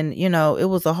 And it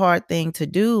was a hard thing to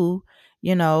do,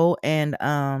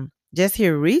 and just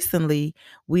here recently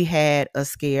we had a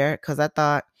scare because I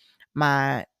thought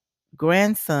my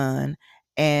grandson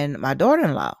and my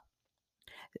daughter-in-law,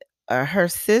 her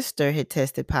sister had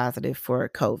tested positive for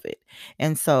COVID,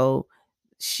 and so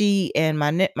she and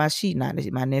my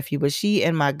nephew, but she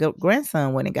and my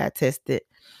grandson went and got tested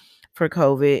for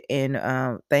COVID,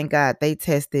 and thank God they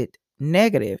tested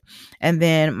negative. And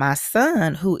then my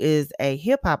son, who is a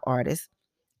hip hop artist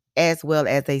as well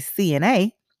as a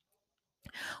CNA,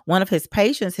 one of his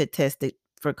patients had tested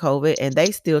for COVID, and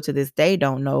they still to this day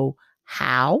don't know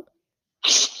how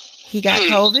he got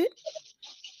COVID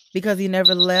because he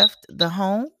never left the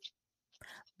home.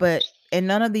 And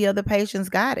none of the other patients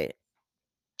got it.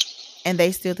 And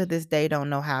they still to this day don't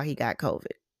know how he got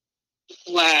COVID.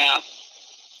 Wow.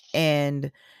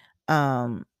 And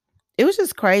it was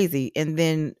just crazy. And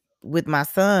then with my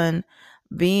son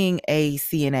being a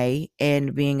CNA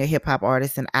and being a hip hop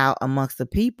artist and out amongst the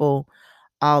people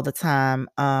all the time,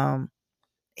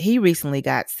 he recently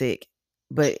got sick,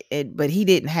 but he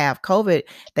didn't have COVID.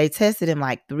 They tested him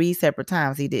like 3 separate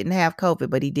times. He didn't have COVID,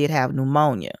 but he did have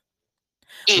pneumonia,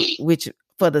 which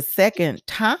for the second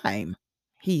time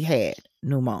he had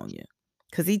pneumonia,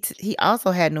 because he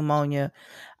also had pneumonia,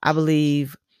 I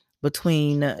believe,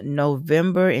 between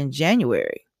November and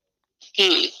January.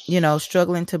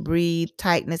 Struggling to breathe,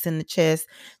 tightness in the chest,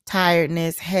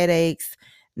 tiredness, headaches,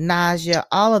 nausea,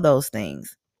 all of those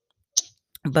things.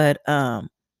 But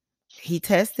he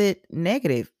tested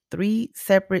negative 3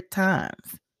 separate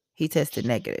times. He tested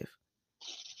negative.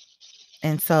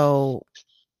 And so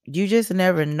you just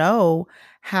never know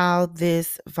how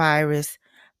this virus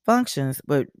functions.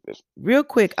 But real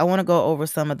quick, I want to go over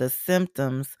some of the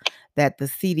symptoms that the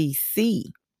CDC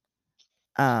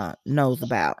knows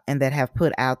about and that have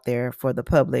put out there for the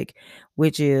public,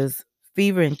 which is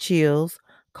fever and chills,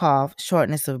 cough,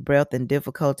 shortness of breath and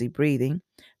difficulty breathing,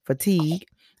 fatigue,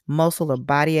 muscle or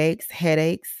body aches,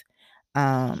 headaches,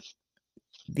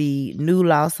 the new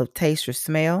loss of taste or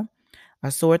smell, a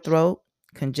sore throat,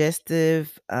 congestion,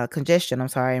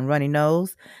 and runny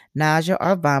nose, nausea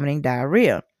or vomiting,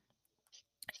 diarrhea.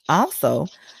 Also,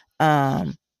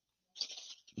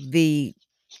 the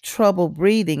trouble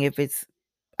breathing, if it's,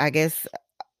 I guess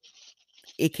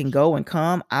it can go and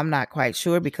come. I'm not quite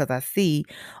sure, because I see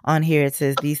on here it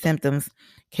says these symptoms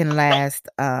can last,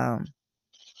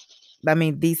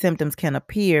 these symptoms can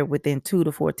appear within 2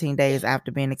 to 14 days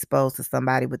after being exposed to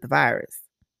somebody with the virus.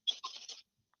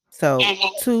 So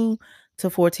 2 to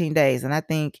 14 days. And I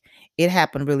think it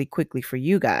happened really quickly for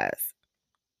you guys.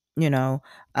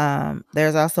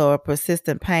 There's also a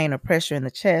persistent pain or pressure in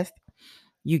the chest.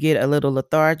 You get a little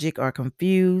lethargic or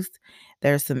confused.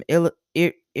 There's some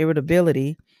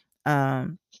irritability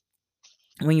when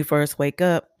you first wake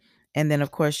up. And then,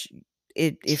 of course,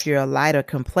 if you're a lighter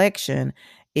complexion,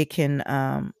 it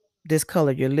can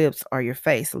discolor your lips or your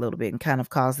face a little bit and kind of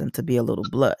cause them to be a little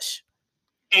blush.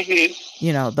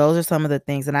 Those are some of the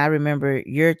things. And I remember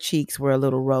your cheeks were a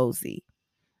little rosy,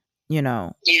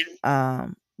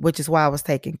 which is why I was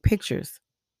taking pictures.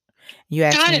 You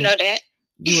asked I didn't know that.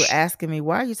 you were asking me,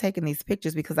 why are you taking these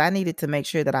pictures? Because I needed to make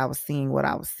sure that I was seeing what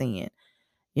I was seeing.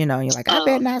 You know, you're like, I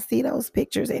better not see those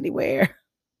pictures anywhere.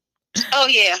 Oh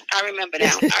yeah, I remember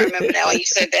now. I remember now when you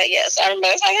said that. Yes, I remember.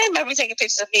 It's like, I remember taking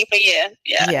pictures of me, but yeah,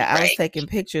 Yeah, I was right. taking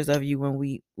pictures of you when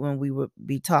we would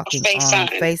be talking on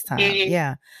FaceTime. FaceTime.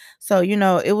 Yeah. So, you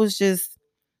know, it was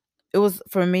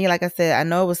for me, like I said, I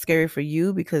know it was scary for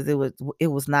you because it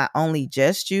was not only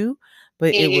just you,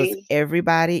 but it was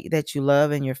everybody that you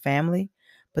love and your family.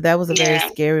 But that was a very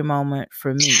scary moment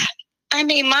for me. I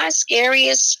mean, my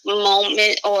scariest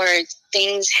moment or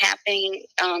things happening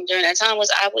during that time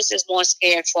was I was just more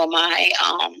scared for my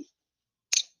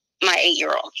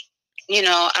 8-year-old. You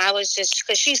know, I was just,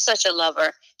 because she's such a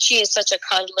lover. She is such a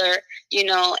cuddler, you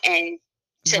know, and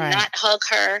to not hug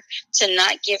her, to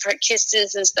not give her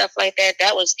kisses and stuff like that,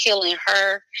 that was killing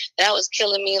her. That was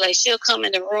killing me. Like, she'll come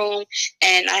in the room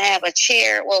and I have a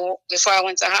chair. Well, before I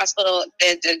went to the hospital,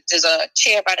 there's a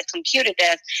chair by the computer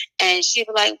desk, and she'd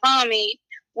be like, Mommy,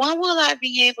 when will I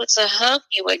be able to hug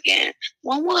you again?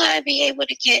 When will I be able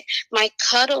to get my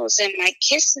cuddles and my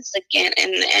kisses again?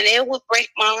 And it would break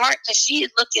my heart because she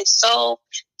is looking so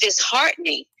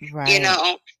disheartening, you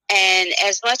know. And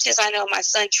as much as I know my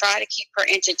son tried to keep her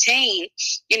entertained,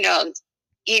 you know,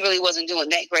 he really wasn't doing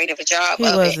that great of a job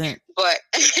it. But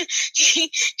he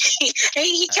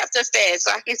kept her fed,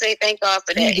 so I can say thank God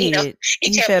for that. He did. You know,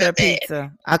 he fed her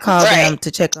pizza. I called them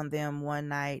to check on them one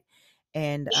night,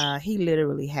 and he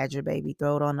literally had your baby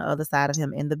thrown on the other side of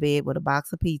him in the bed with a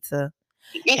box of pizza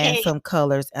and some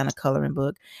colors and a coloring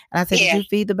book. And I said, did you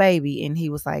feed the baby? And he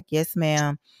was like, yes,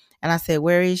 ma'am. And I said,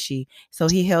 where is she? So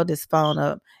he held his phone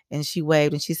up and she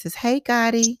waved and she says, hey,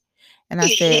 Gotti. And I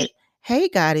said, hey,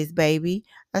 Gotti's baby.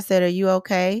 I said, are you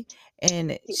okay?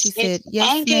 And she said,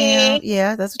 yes, ma'am.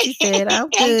 Yeah, that's what she said. I'm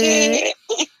good.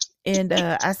 And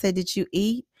I said, did you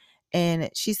eat? And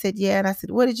she said, yeah. And I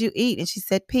said, what did you eat? And she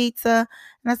said, pizza.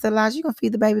 And I said, Elijah, you going to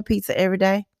feed the baby pizza every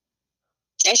day?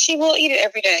 And she will eat it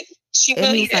every day. She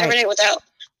will eat it every day without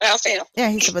fail. Yeah,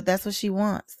 he said, but that's what she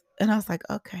wants. And I was like,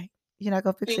 okay, you're not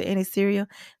going to fix her any cereal?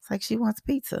 It's like, she wants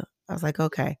pizza. I was like,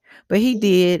 okay. But he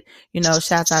did, you know,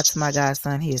 shouts out to my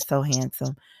godson. He is so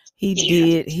handsome. He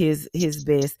did his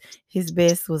best. His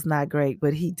best was not great,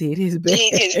 but he did his best.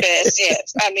 He did his best,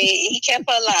 yes. I mean, he kept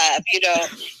her alive, you know,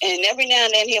 and every now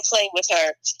and then he'll play with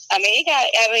her. I mean,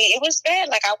 it was bad.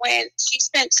 Like, she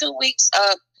spent 2 weeks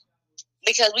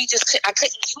because I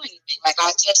couldn't do anything. Like,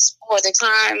 I just, for the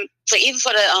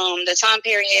time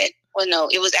period, well, no,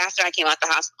 it was after I came out the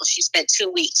hospital. She spent 2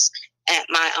 weeks at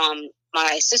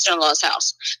my sister-in-law's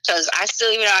house, because I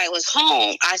still, even though I was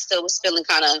home, I still was feeling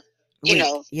kind of, you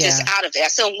know, just out of it. I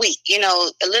feel weak, you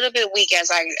know, a little bit weak, as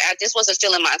I just wasn't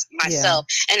feeling myself.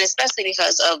 And especially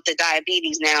because of the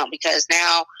diabetes now, because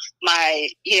now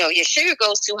your sugar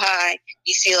goes too high,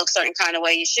 you feel a certain kind of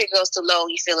way. Your sugar goes too low,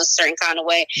 you feel a certain kind of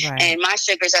way. And my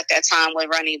sugars at that time were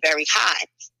running very high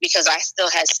because I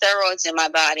still had steroids in my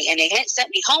body, and they had sent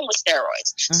me home with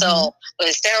steroids. So, but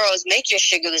steroids make your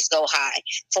sugars go high,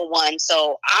 for one.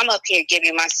 So I'm up here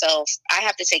giving myself, I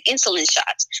have to take insulin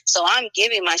shots. So I'm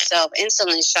giving myself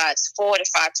insulin shots 4 to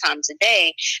 5 times a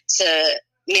day to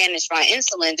manage my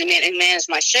insulin, to manage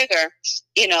my sugar,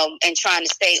 you know, and trying to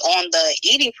stay on the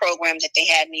eating program that they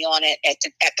had me on at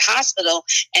the hospital,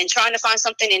 and trying to find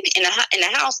something in the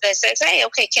house that says, hey,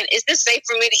 okay, is this safe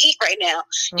for me to eat right now?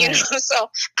 You know, so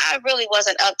I really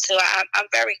wasn't up to it. I'm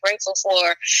very grateful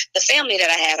for the family that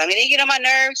I have. I mean, they get on my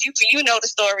nerves. You know the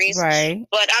stories.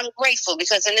 But I'm grateful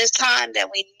because in this time that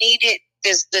we needed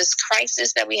this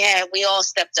crisis that we had, we all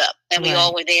stepped up, and we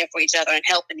all were there for each other and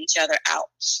helping each other out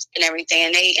and everything.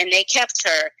 And they kept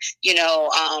her, you know,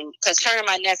 because her and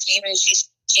my nephew, even she's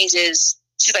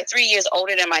like 3 years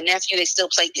older than my nephew. They still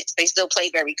play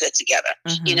very good together,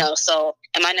 you know. So,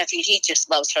 and my nephew, he just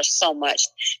loves her so much,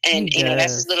 and you know,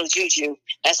 that's his little Juju.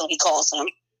 That's what he calls him.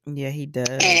 Yeah, he does.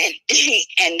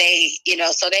 And they, you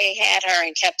know, so they had her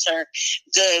and kept her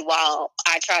good while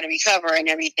I try to recover and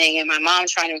everything. And my mom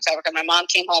trying to recover, because my mom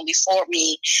came home before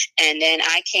me, and then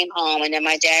I came home, and then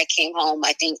my dad came home,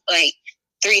 I think, like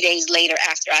 3 days later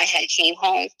after I had came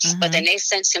home. But then they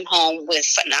sent him home with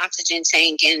an oxygen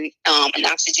tank and an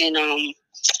oxygen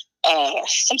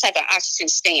some type of oxygen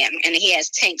stand, and he has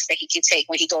tanks that he can take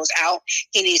when he goes out.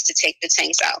 He needs to take the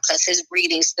tanks out because his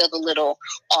breathing's still a little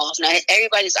off. Now,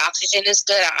 everybody's oxygen is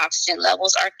good. Our oxygen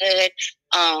levels are good.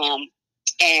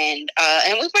 And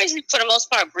we basically, for the most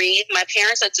part, breathe. My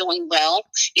parents are doing well.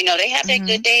 You know, they have their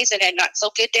good days and their not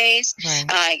so good days.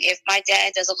 Right. If my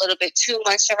dad does a little bit too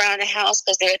much around the house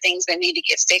because there are things that need to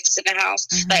get fixed in the house.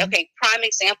 Like, okay, prime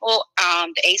example,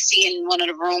 the AC in one of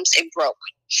the rooms, it broke.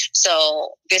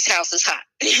 So this house is hot.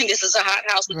 This is a hot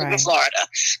house. We live in Florida.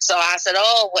 So I said,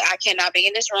 oh, well, I cannot be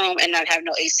in this room and not have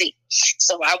no AC.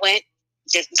 So I went,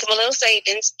 did some little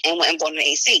savings, and went and bought an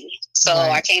AC. So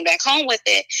I came back home with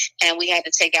it, and we had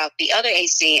to take out the other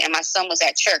AC, and my son was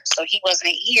at church, so he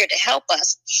wasn't here to help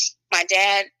us. My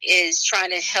dad is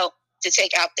trying to help to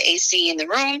take out the AC in the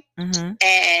room,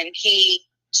 and he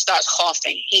starts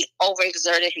coughing. He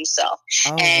overexerted himself.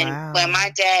 And when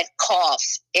my dad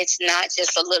coughs, it's not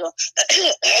just a little,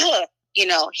 you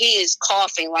know, he is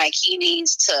coughing like he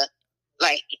needs to,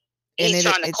 like, he's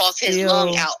trying to cough his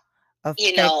lung out.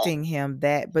 Affecting him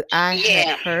but I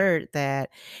had heard that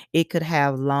it could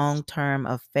have long-term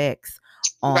effects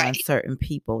on certain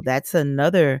people. That's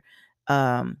another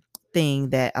thing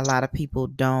that a lot of people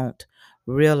don't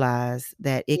realize,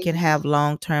 that it can have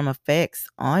long-term effects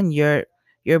on your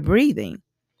breathing.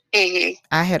 I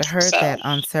had heard that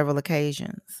on several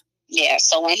occasions. Yeah,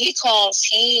 so when he coughs,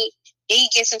 he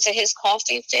gets into his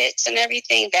coughing fits and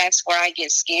everything. That's where I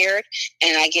get scared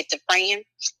and I get to praying,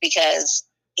 because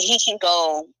he can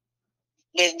go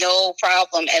with no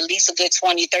problem at least a good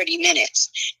 20, 30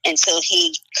 minutes until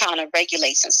he kind of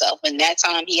regulates himself. And that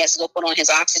time he has to go put on his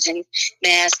oxygen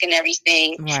mask and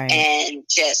everything and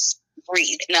just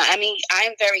breathe. Now, I mean,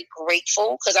 I'm very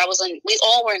grateful because we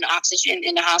all were in oxygen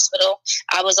in the hospital.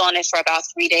 I was on it for about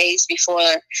 3 days before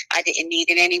I didn't need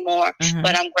it anymore.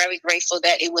 But I'm very grateful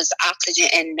that it was oxygen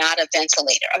and not a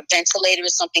ventilator. A ventilator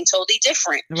is something totally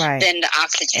different than the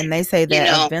oxygen. And they say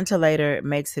that a ventilator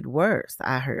makes it worse.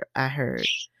 I heard.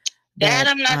 That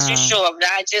I'm not too sure, but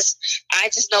I just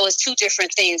know it's two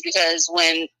different things, because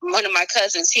when one of my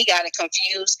cousins, he got it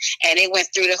confused, and they went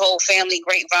through the whole family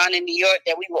grapevine in New York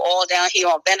that we were all down here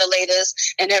on ventilators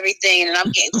and everything, and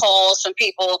I'm getting calls from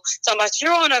people talking about,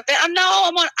 you're on a no,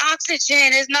 I'm on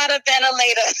oxygen. It's not a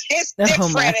ventilator. It's different. Oh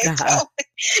my God.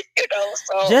 You know,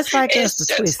 so just like us, the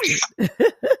Twisted.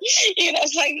 You know,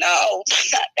 it's like, no,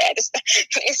 it's not that.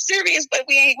 It's serious, but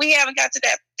we haven't got to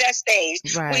that stage.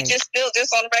 We just feel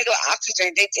just on regular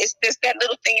oxygen. It's just that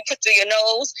little thing you put through your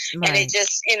nose, and it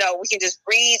just, you know, we can just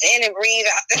breathe in and breathe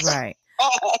out.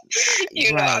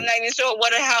 You know, I'm not even sure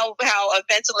how a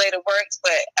ventilator works,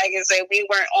 but I can say we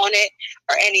weren't on it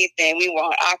or anything. We were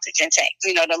on oxygen tanks,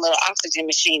 you know, the little oxygen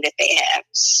machine that they have.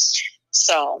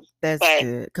 So that's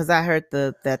good, because I heard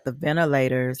that the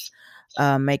ventilators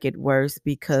make it worse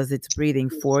because it's breathing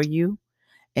for you,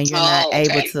 and you're not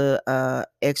able to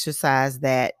exercise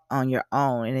that on your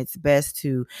own. And it's best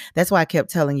to, that's why I kept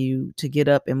telling you to get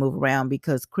up and move around,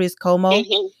 because Chris Como,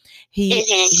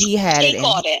 he had it.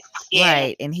 Caught it.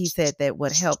 Right. And he said that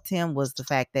what helped him was the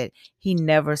fact that he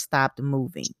never stopped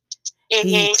moving.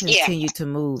 He continued to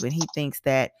move, and he thinks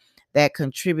that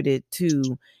contributed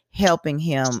to helping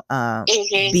him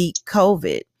beat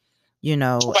COVID. You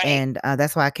know, and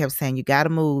that's why I kept saying, you got to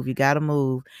move.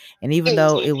 And even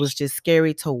though it was just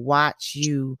scary to watch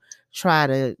you try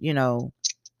to, you know,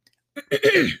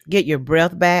 get your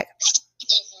breath back,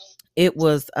 it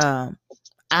was,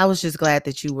 I was just glad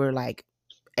that you were like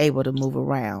able to move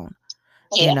around.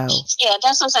 You know? Yeah,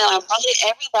 that's what I'm saying.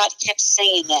 Everybody kept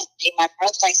saying that.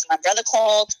 My brother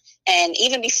called, and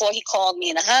even before he called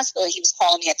me in the hospital, he was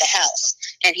calling me at the house,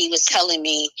 and he was telling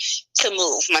me to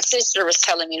move. My sister was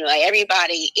telling me, like,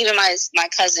 everybody, even my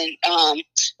cousin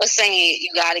was saying, you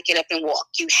got to get up and walk.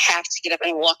 You have to get up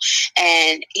and walk.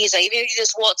 And he's like, even if you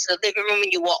just walk to the living room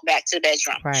and you walk back to the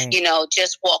bedroom, you know,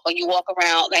 just walk, or you walk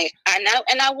around. Like,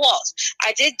 I walked.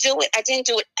 I did do it. I didn't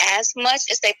do it as much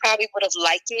as they probably would have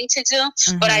liked me to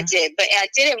do, but I did. But I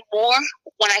did it more.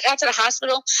 When I got to the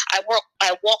hospital, I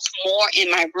walked more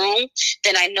in my room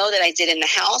than I know that I did in the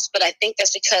house. But I think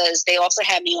that's because they also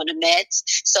had me on the meds.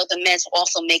 So the meds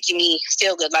also making me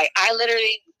feel good. Like, I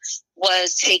literally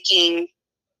was taking,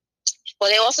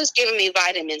 they also was giving me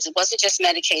vitamins. It wasn't just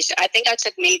medication. I think I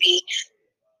took maybe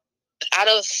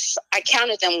I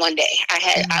counted them one day.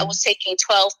 I was taking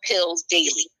 12 pills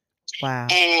daily. Wow.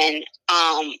 And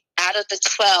out of the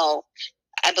 12,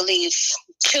 I believe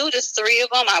 2 to 3 of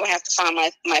them, I would have to find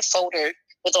my folder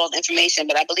with all the information,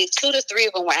 but I believe 2 to 3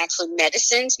 of them were actually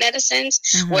medicines,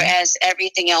 whereas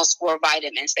everything else were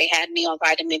vitamins. They had me on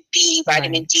vitamin B,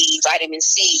 vitamin D, vitamin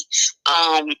C,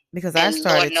 because I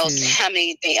started Lord knows how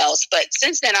many things else. But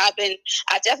since then,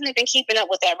 I've definitely been keeping up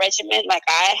with that regimen. Like,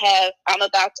 I'm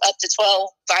about up to 12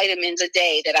 vitamins a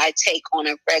day that I take on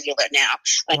a regular now.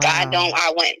 Like,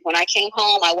 when I came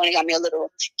home, I went and got me a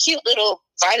cute little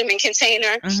vitamin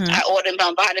container. I ordered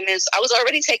my vitamins. I was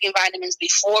already taking vitamins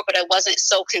before, but I wasn't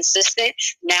so consistent.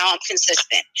 Now I'm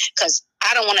consistent because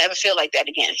I don't want to ever feel like that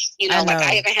again.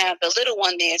 I even have the little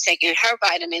one there taking her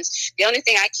vitamins. The only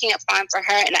thing I can't find for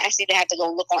her, and I actually have to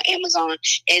go look on Amazon,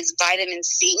 is vitamin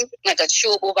C, like a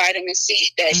chewable vitamin C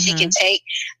that she can take.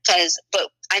 But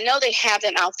I know they have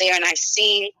them out there, and I've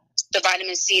seen the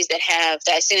vitamin C's that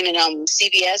I've seen them in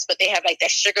CVS, but they have like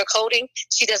that sugar coating.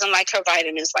 She doesn't like her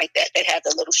vitamins like that have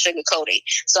the little sugar coating.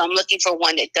 So I'm looking for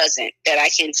one that doesn't, that I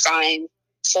can find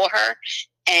for her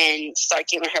and start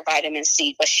giving her vitamin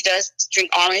C. But she does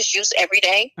drink orange juice every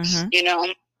day.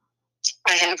 I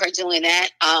have her doing that.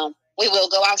 We will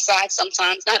go outside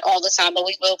sometimes, not all the time, but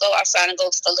we will go outside and go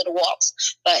for little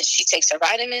walks. But she takes her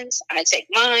vitamins. I take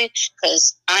mine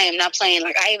because I am not playing.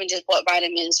 Like, I even just bought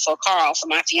vitamins for Carl, for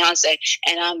my fiance.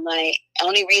 And I'm like,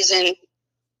 only reason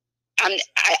I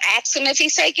asked him if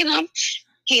he's taking them.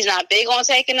 He's not big on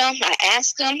taking them. I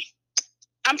asked him.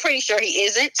 I'm pretty sure he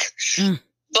isn't.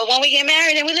 But when we get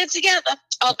married and we live together,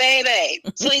 oh, baby,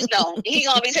 please no. He's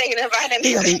going to be taking the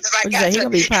vitamins. He's going to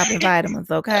be popping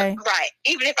vitamins, okay? Right.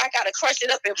 Even if I got to crush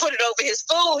it up and put it over his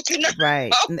food,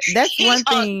 Right. That's one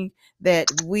thing that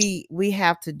we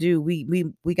have to do. We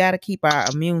got to keep our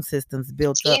immune systems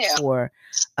built up for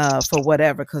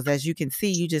whatever, because as you can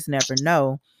see, you just never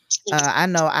know. I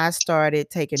know I started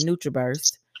taking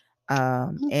NutriBurst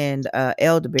and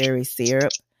elderberry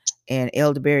syrup and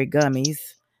elderberry gummies.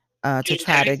 To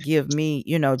try to give me,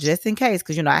 just in case,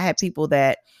 because, I had people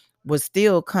that was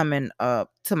still coming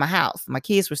to my house. My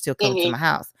kids were still coming to my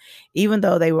house, even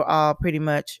though they were all pretty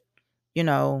much,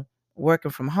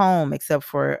 working from home, except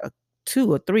for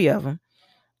 2 or 3 of them.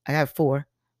 I have 4.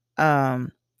 But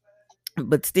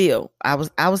still, I was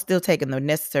still taking the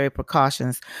necessary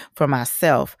precautions for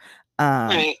myself,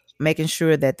 making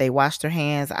sure that they wash their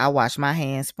hands. I wash my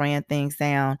hands, spraying things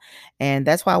down. And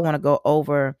that's why I want to go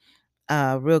over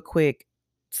real quick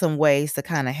some ways to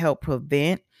kind of help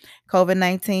prevent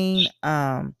COVID-19.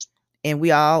 And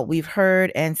we've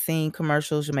heard and seen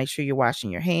commercials. You make sure you're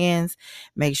washing your hands.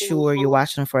 Make sure you're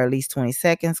washing them for at least 20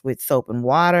 seconds with soap and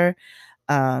water.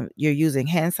 You're using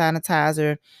hand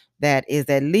sanitizer that is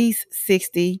at least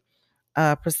 60%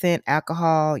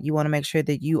 alcohol. You want to make sure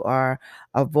that you are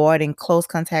avoiding close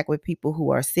contact with people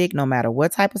who are sick, no matter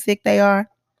what type of sick they are.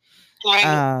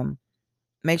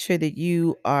 Make sure that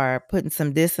you are putting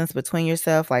some distance between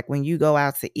yourself, like when you go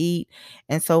out to eat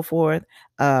and so forth.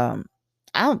 I'm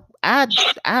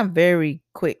very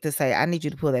quick to say, I need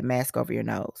you to pull that mask over your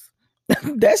nose.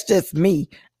 That's just me.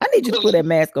 I need you to pull that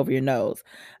mask over your nose.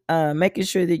 Making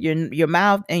sure that your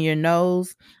mouth and your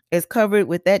nose is covered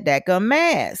with that dadgum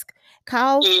mask.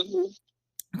 Cough,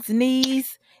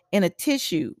 sneeze in a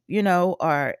tissue,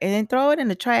 and then throw it in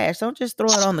the trash. Don't just throw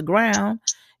it on the ground.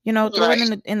 Throw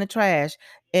it in the trash.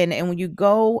 And when you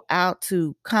go out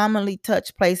to commonly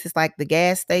touch places like the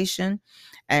gas station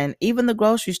and even the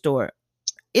grocery store,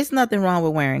 it's nothing wrong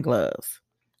with wearing gloves.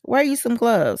 Wear you some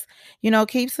gloves.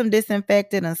 Keep some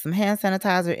disinfectant and some hand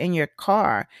sanitizer in your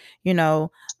car.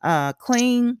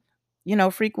 Clean,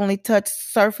 frequently touch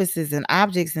surfaces and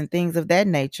objects and things of that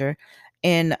nature.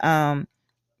 And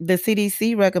the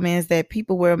CDC recommends that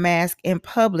people wear masks in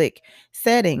public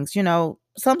settings.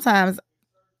 Sometimes,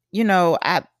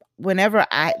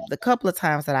 the couple of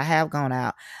times that I have gone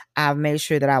out, I've made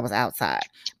sure that I was outside.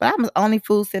 But I'm the only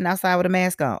fool sitting outside with a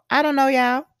mask on. I don't know,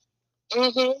 y'all.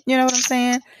 You know what I'm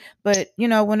saying? But,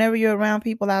 whenever you're around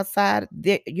people outside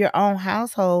your own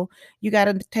household, you got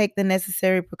to take the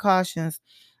necessary precautions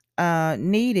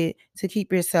needed to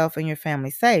keep yourself and your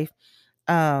family safe.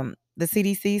 The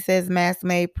CDC says masks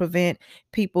may prevent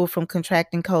people from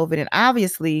contracting COVID. And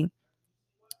obviously,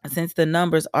 since the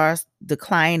numbers are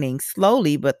declining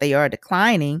slowly, but they are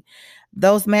declining,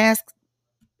 those masks,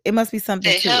 it must be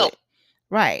something to it.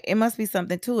 Right. It must be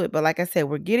something to it. But like I said,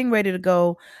 we're getting ready to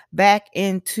go back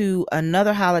into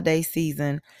another holiday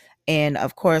season. And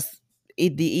of course,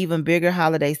 the even bigger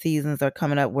holiday seasons are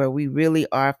coming up where we really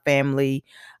are family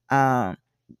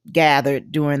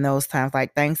gathered during those times,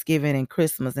 like Thanksgiving and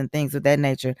Christmas and things of that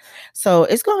nature. So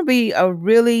it's going to be a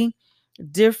really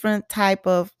different type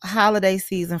of holiday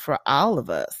season for all of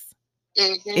us.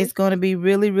 It's going to be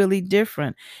really, really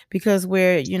different because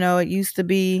where, it used to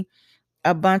be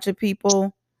a bunch of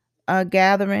people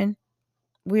gathering,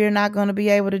 we're not going to be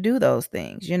able to do those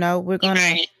things. We're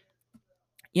going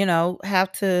to,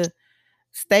 have to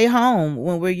stay home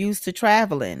when we're used to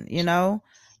traveling,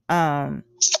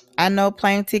 I know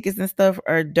plane tickets and stuff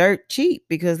are dirt cheap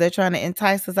because they're trying to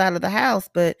entice us out of the house.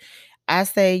 But I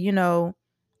say,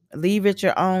 leave at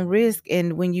your own risk.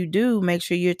 And when you do, make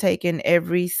sure you're taking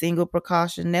every single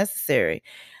precaution necessary.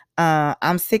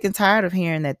 I'm sick and tired of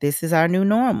hearing that this is our new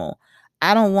normal.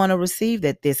 I don't want to receive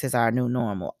that this is our new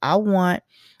normal. I want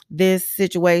this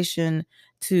situation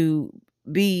to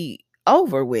be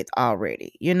over with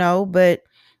already, but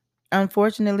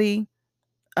unfortunately,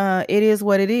 it is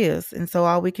what it is. And so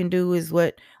all we can do is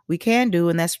what we can do,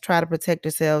 and that's try to protect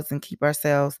ourselves and keep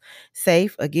ourselves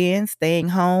safe. Again, staying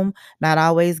home, not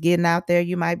always getting out there.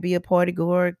 You might be a party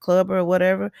goer, clubber, or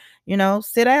whatever.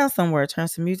 Sit down somewhere, turn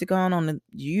some music on the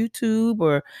YouTube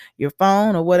or your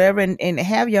phone or whatever, and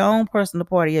have your own personal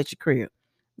party at your crib.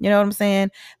 You know what I'm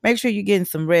saying? Make sure you're getting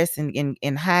some rest and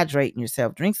hydrating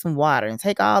yourself. Drink some water and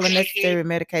take all the necessary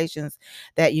medications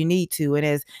that you need to. And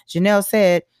as Janelle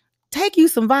said, take you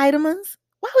some vitamins.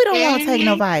 Why we don't want to take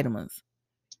no vitamins?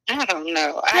 I don't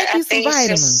know. Take you some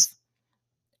vitamins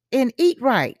and eat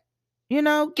right.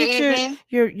 Get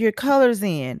your colors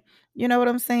in. You know what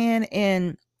I'm saying?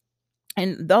 And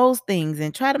those things,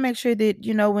 and try to make sure that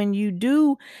when you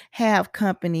do have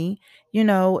company,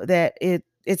 that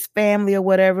it's family or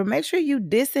whatever, make sure you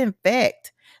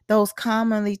disinfect those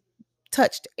commonly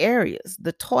touched areas,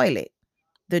 the toilet,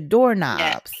 the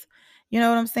doorknobs. You know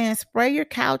what I'm saying? Spray your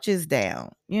couches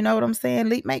down. You know what I'm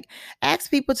saying? Ask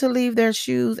people to leave their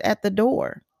shoes at the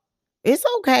door. It's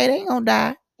okay. They ain't gonna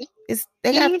die.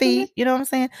 They got feet. You know what I'm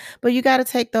saying? But you got to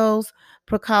take those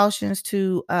precautions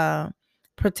to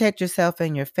protect yourself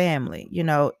and your family.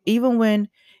 Even when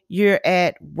you're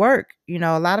at work,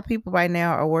 a lot of people right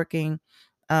now are working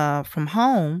from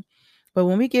home. But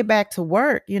when we get back to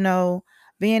work,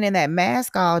 being in that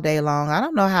mask all day long, I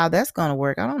don't know how that's gonna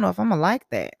work. I don't know if I'm gonna like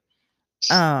that.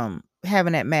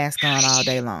 Having that mask on all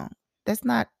day long. It's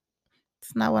not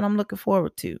what I'm looking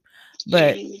forward to.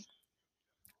 But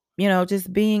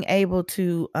just being able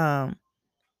to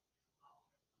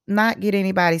not get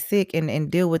anybody sick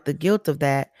and deal with the guilt of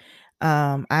that.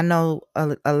 I know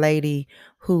a lady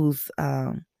who's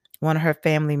one of her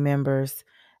family members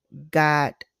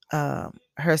got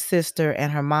her sister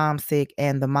and her mom sick,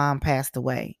 and the mom passed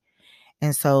away.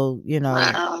 And so,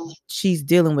 she's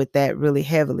dealing with that really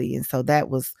heavily. And so that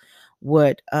was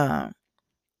what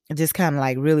just kind of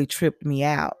like really tripped me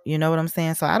out. You know what I'm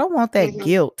saying? So I don't want that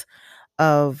guilt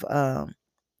of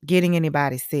getting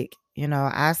anybody sick.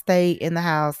 I stay in the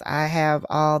house. I have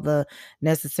all the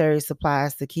necessary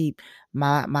supplies to keep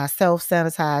myself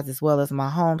sanitized, as well as my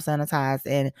home sanitized,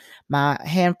 and my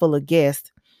handful of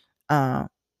guests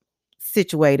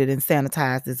situated and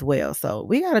sanitized as well. So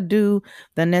we got to do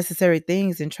the necessary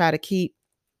things and try to keep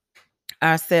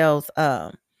ourselves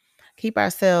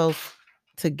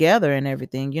together and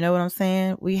everything. You know what I'm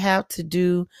saying? We have to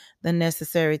do the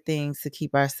necessary things to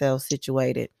keep ourselves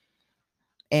situated.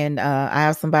 And I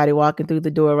have somebody walking through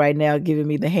the door right now giving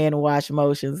me the hand wash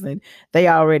motions, and they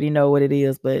already know what it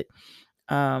is. But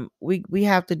we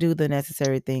have to do the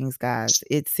necessary things, guys.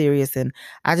 It's serious, and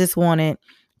I just wanted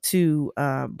to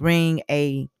bring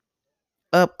a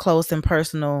up close and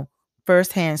personal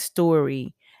firsthand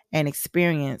story and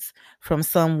experience from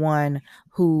someone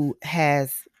who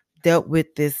has dealt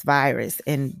with this virus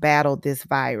and battled this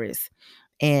virus,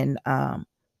 and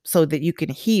so that you can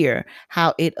hear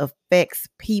how it affects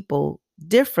people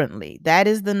differently. That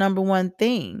is the number one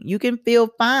thing. You can feel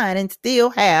fine and still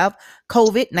have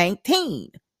COVID-19.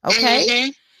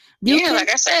 Okay. Like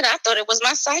I said, I thought it was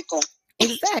my cycle.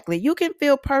 Exactly. You can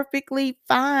feel perfectly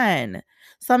fine.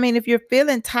 So, I mean, if you're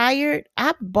feeling tired,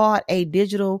 I bought a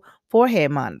digital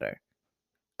forehead monitor.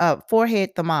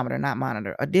 Forehead thermometer, not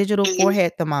monitor, a digital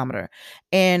forehead thermometer.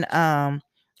 And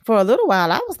for a little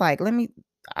while, I was like,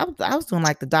 I was doing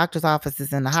like the doctor's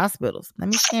offices in the hospitals. Let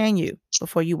me scan you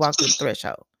before you walk through the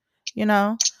threshold,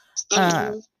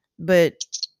 but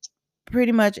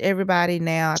pretty much everybody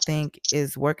now, I think,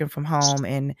 is working from home,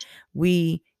 and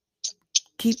we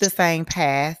keep the same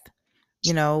path.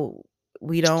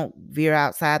 We don't veer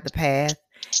outside the path.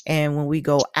 And when we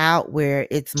go out where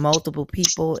it's multiple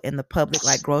people in the public,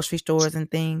 like grocery stores and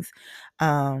things,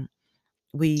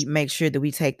 we make sure that we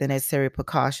take the necessary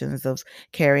precautions of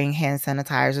carrying hand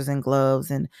sanitizers and gloves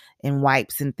and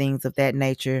wipes and things of that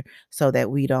nature, so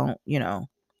that we don't,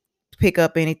 pick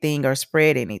up anything or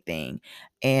spread anything.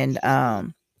 And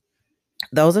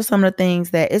those are some of the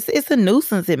things that it's a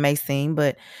nuisance, it may seem,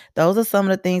 but those are some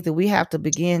of the things that we have to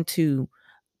begin to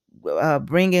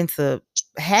bring into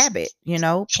habit,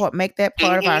 make that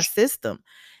part of our system.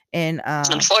 And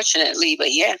unfortunately,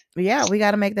 but yeah, we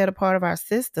got to make that a part of our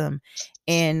system.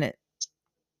 And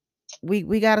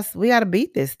we gotta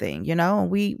beat this thing.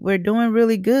 We're doing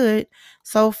really good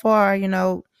so far.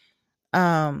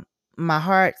 my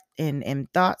heart and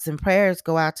thoughts and prayers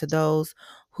go out to those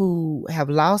who have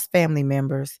lost family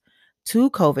members to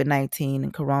COVID-19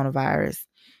 and coronavirus,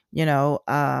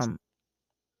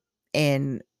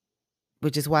 and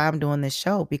which is why I'm doing this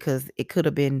show, because it could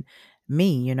have been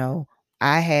me.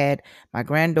 I had my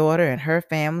granddaughter and her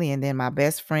family, and then my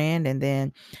best friend, and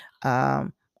then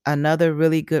another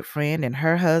really good friend and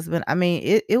her husband. I mean,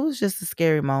 it was just a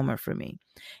scary moment for me.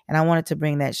 And I wanted to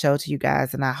bring that show to you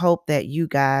guys. And I hope that you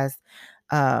guys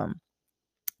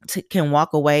can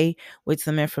walk away with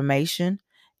some information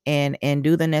and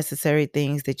do the necessary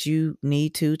things that you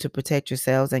need to protect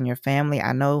yourselves and your family.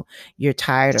 I know you're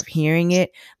tired of hearing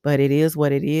it, but it is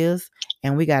what it is.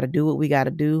 And we got to do what we got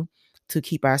to do to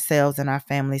keep ourselves and our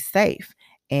families safe.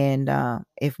 And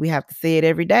if we have to say it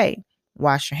every day,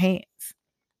 wash your hands,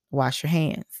 wash your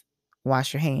hands,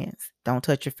 wash your hands. Don't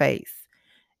touch your face.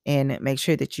 And make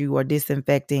sure that you are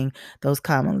disinfecting those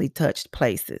commonly touched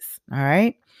places. All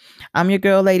right. I'm your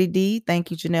girl, Lady D.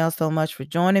 Thank you, Janelle, so much for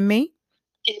joining me.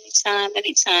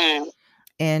 Anytime.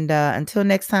 And until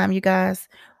next time, you guys,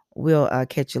 we'll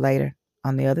catch you later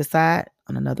on the other side,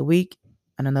 on another week,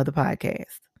 on another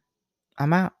podcast.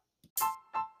 I'm out.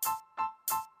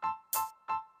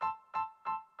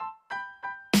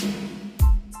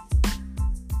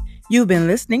 You've been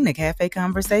listening to Cafe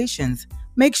Conversations.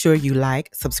 Make sure you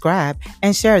like, subscribe,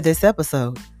 and share this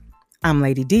episode. I'm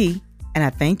Lady D, and I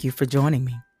thank you for joining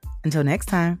me. Until next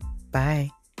time,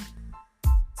 bye.